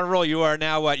 7. You're on a roll. You are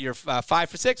now, what? You're 5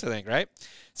 for 6, I think, right?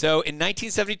 So in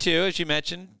 1972, as you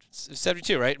mentioned,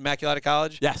 72, right? Immaculata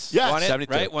College? Yes. Won it,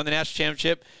 72. right? Won the national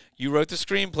championship. You wrote the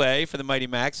screenplay for the Mighty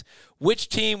Macs. Which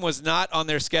team was not on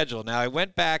their schedule? Now, I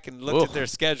went back and looked at their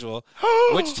schedule.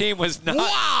 Which team was not?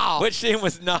 Wow. Which team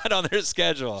was not on their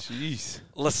schedule? Jeez.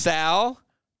 LaSalle,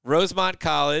 Rosemont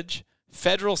College,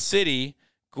 Federal City,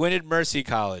 Gwinnett Mercy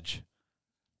College.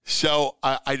 So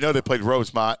I know they played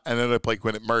Rosemont, and then they played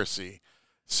Gwinnett Mercy.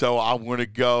 So I'm going to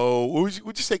go, would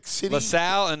you say City?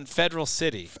 LaSalle and Federal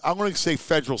City. I'm going to say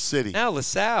Federal City. No,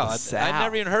 LaSalle. LaSalle. I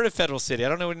never even heard of Federal City. I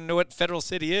don't even know what Federal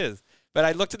City is. But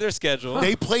I looked at their schedule.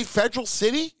 They played Federal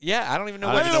City? Yeah, I don't even know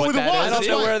I what don't know what it was. I don't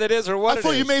know where that is or what I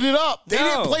thought you made it up. They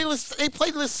No. didn't play. They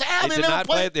played LaSalle. They did not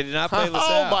play. They did not play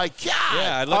LaSalle. Oh my God!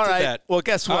 Yeah, I looked All at right. that. Well,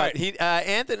 guess All what? right. He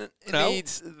Anthony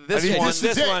needs this I need one. this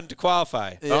is it. one to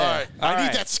qualify. Yeah. All right, I right.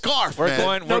 need that scarf, We're man.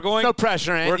 going. We're going. No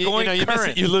pressure, Ant. We're You going know, you miss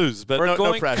current. it, you lose, but we're no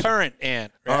going pressure. current,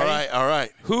 Ant. All Ready? right, all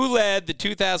right. Who led the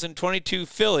 2022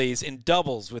 Phillies in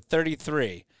doubles with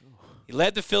 33? He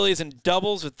led the Phillies in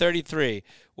doubles with 33.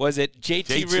 Was it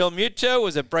JT Realmuto?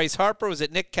 Was it Bryce Harper? Was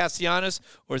it Nick Castellanos?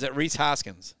 Or was it Rhys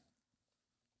Hoskins?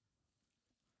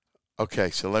 Okay,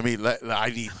 so I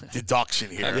need deduction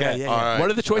here. Yeah. All right.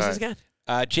 What are the choices All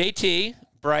right. again? JT,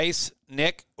 Bryce,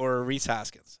 Nick, or Rhys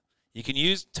Hoskins? You can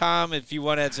use Tom if you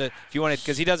want to,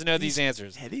 because he doesn't know these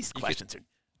answers. Yeah, these questions are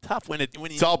tough when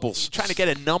you Doubles. trying to get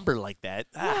a number like that.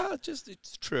 Well,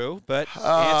 it's true, but Ant's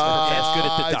good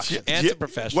at deduction. Ant's a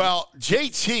professional. Well,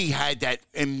 JT had that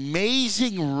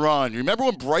amazing run. Remember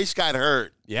when Bryce got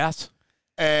hurt? Yes.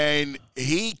 And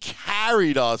he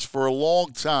carried us for a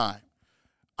long time.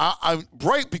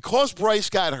 Because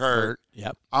Bryce got hurt.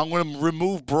 Yep. I'm going to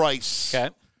remove Bryce. Okay.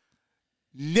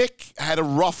 Nick had a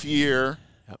rough year.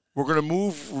 Yep. We're going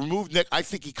to remove Nick. I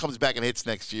think he comes back and hits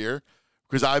next year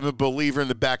because I'm a believer in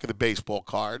the back of the baseball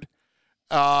card.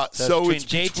 So it's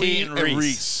between JT between and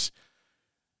Rhys.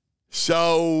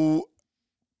 So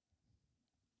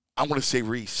I'm going to say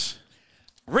Rhys.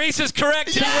 Rhys is correct.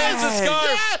 He Yes! wins the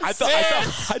scarf.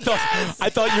 Yes! I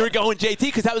thought you were going JT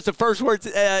because that was the first words,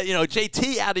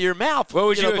 JT out of your mouth. What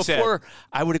would you have before said?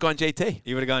 I would have gone JT.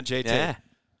 You would have gone JT. Yeah.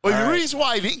 Well, the reason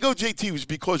why I didn't go JT was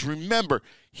because, remember,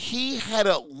 he had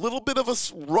a little bit of a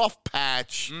rough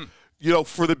patch,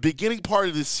 for the beginning part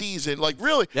of the season. Like,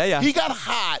 really, he got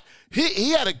hot.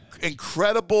 He had an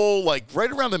incredible,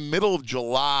 right around the middle of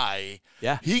July,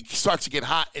 he starts to get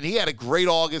hot, and he had a great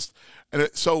August. And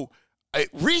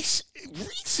Rhys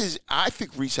is. I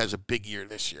think Rhys has a big year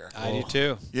this year. I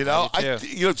do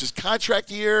too. Just contract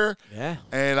year. Yeah.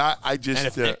 And I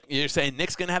just. And if you're saying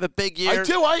Nick's going to have a big year. I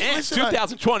do. It's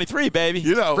 2023, baby.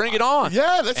 Bring it on.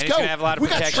 Yeah, let's And go. he's gonna have a lot of we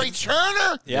got protection. Trey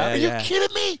Turner. Yeah. Are you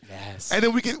kidding me? Yes. And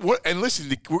then we get. And listen,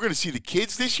 we're going to see the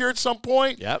kids this year at some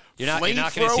point. Yep. You're not going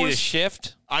to see the Flamethrowers.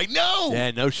 shift. I know.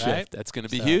 Yeah, no shift. Right? That's going to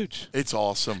be huge. It's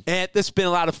awesome. And this has been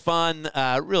a lot of fun.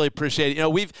 Really appreciate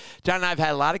it. John and I have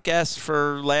had a lot of guests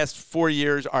for the last 4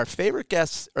 years. Our favorite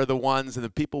guests are the ones and the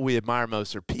people we admire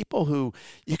most are people who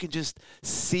you can just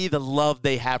see the love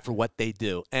they have for what they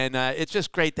do. And it's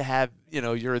just great to have,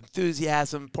 your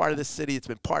enthusiasm, part of the city. It's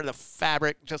been part of the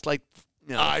fabric, just like,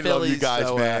 I Phillies. love you guys,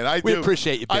 So, man. we do.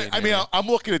 appreciate you being I here. mean, man. I'm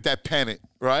looking at that pennant,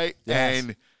 right? Yes.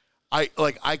 And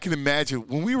I can imagine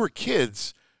when we were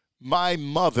kids, my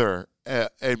mother and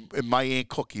my Aunt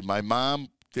Cookie, my mom,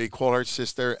 they call her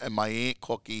sister, and my Aunt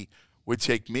Cookie would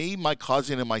take me, my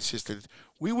cousin, and my sister.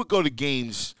 We would go to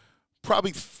games,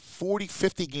 probably 40,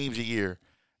 50 games a year.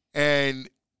 And,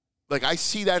 I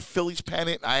see that Phillies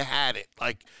pennant, and I had it.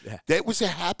 That was a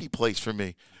happy place for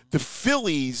me. The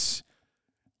Phillies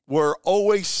were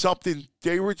always something.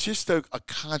 They were just a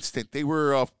constant. They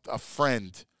were a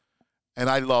friend. And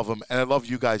I love them. And I love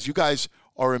you guys. You guys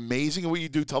are amazing at what you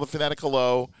do. Tell the Fanatic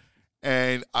hello.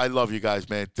 And I love you guys,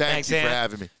 man. Thanks you for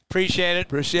having me. Appreciate it.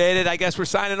 Appreciate it. I guess we're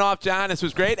signing off, John. This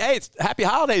was great. Hey, it's happy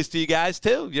holidays to you guys,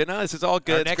 too. You know, this is all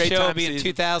good. Our next show will be in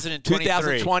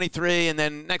 2023. 2023, and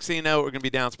then next thing you know, we're going to be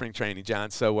down spring training, John.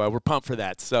 So we're pumped for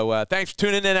that. So thanks for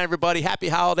tuning in, everybody. Happy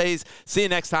holidays. See you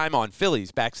next time on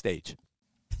Phillies Backstage.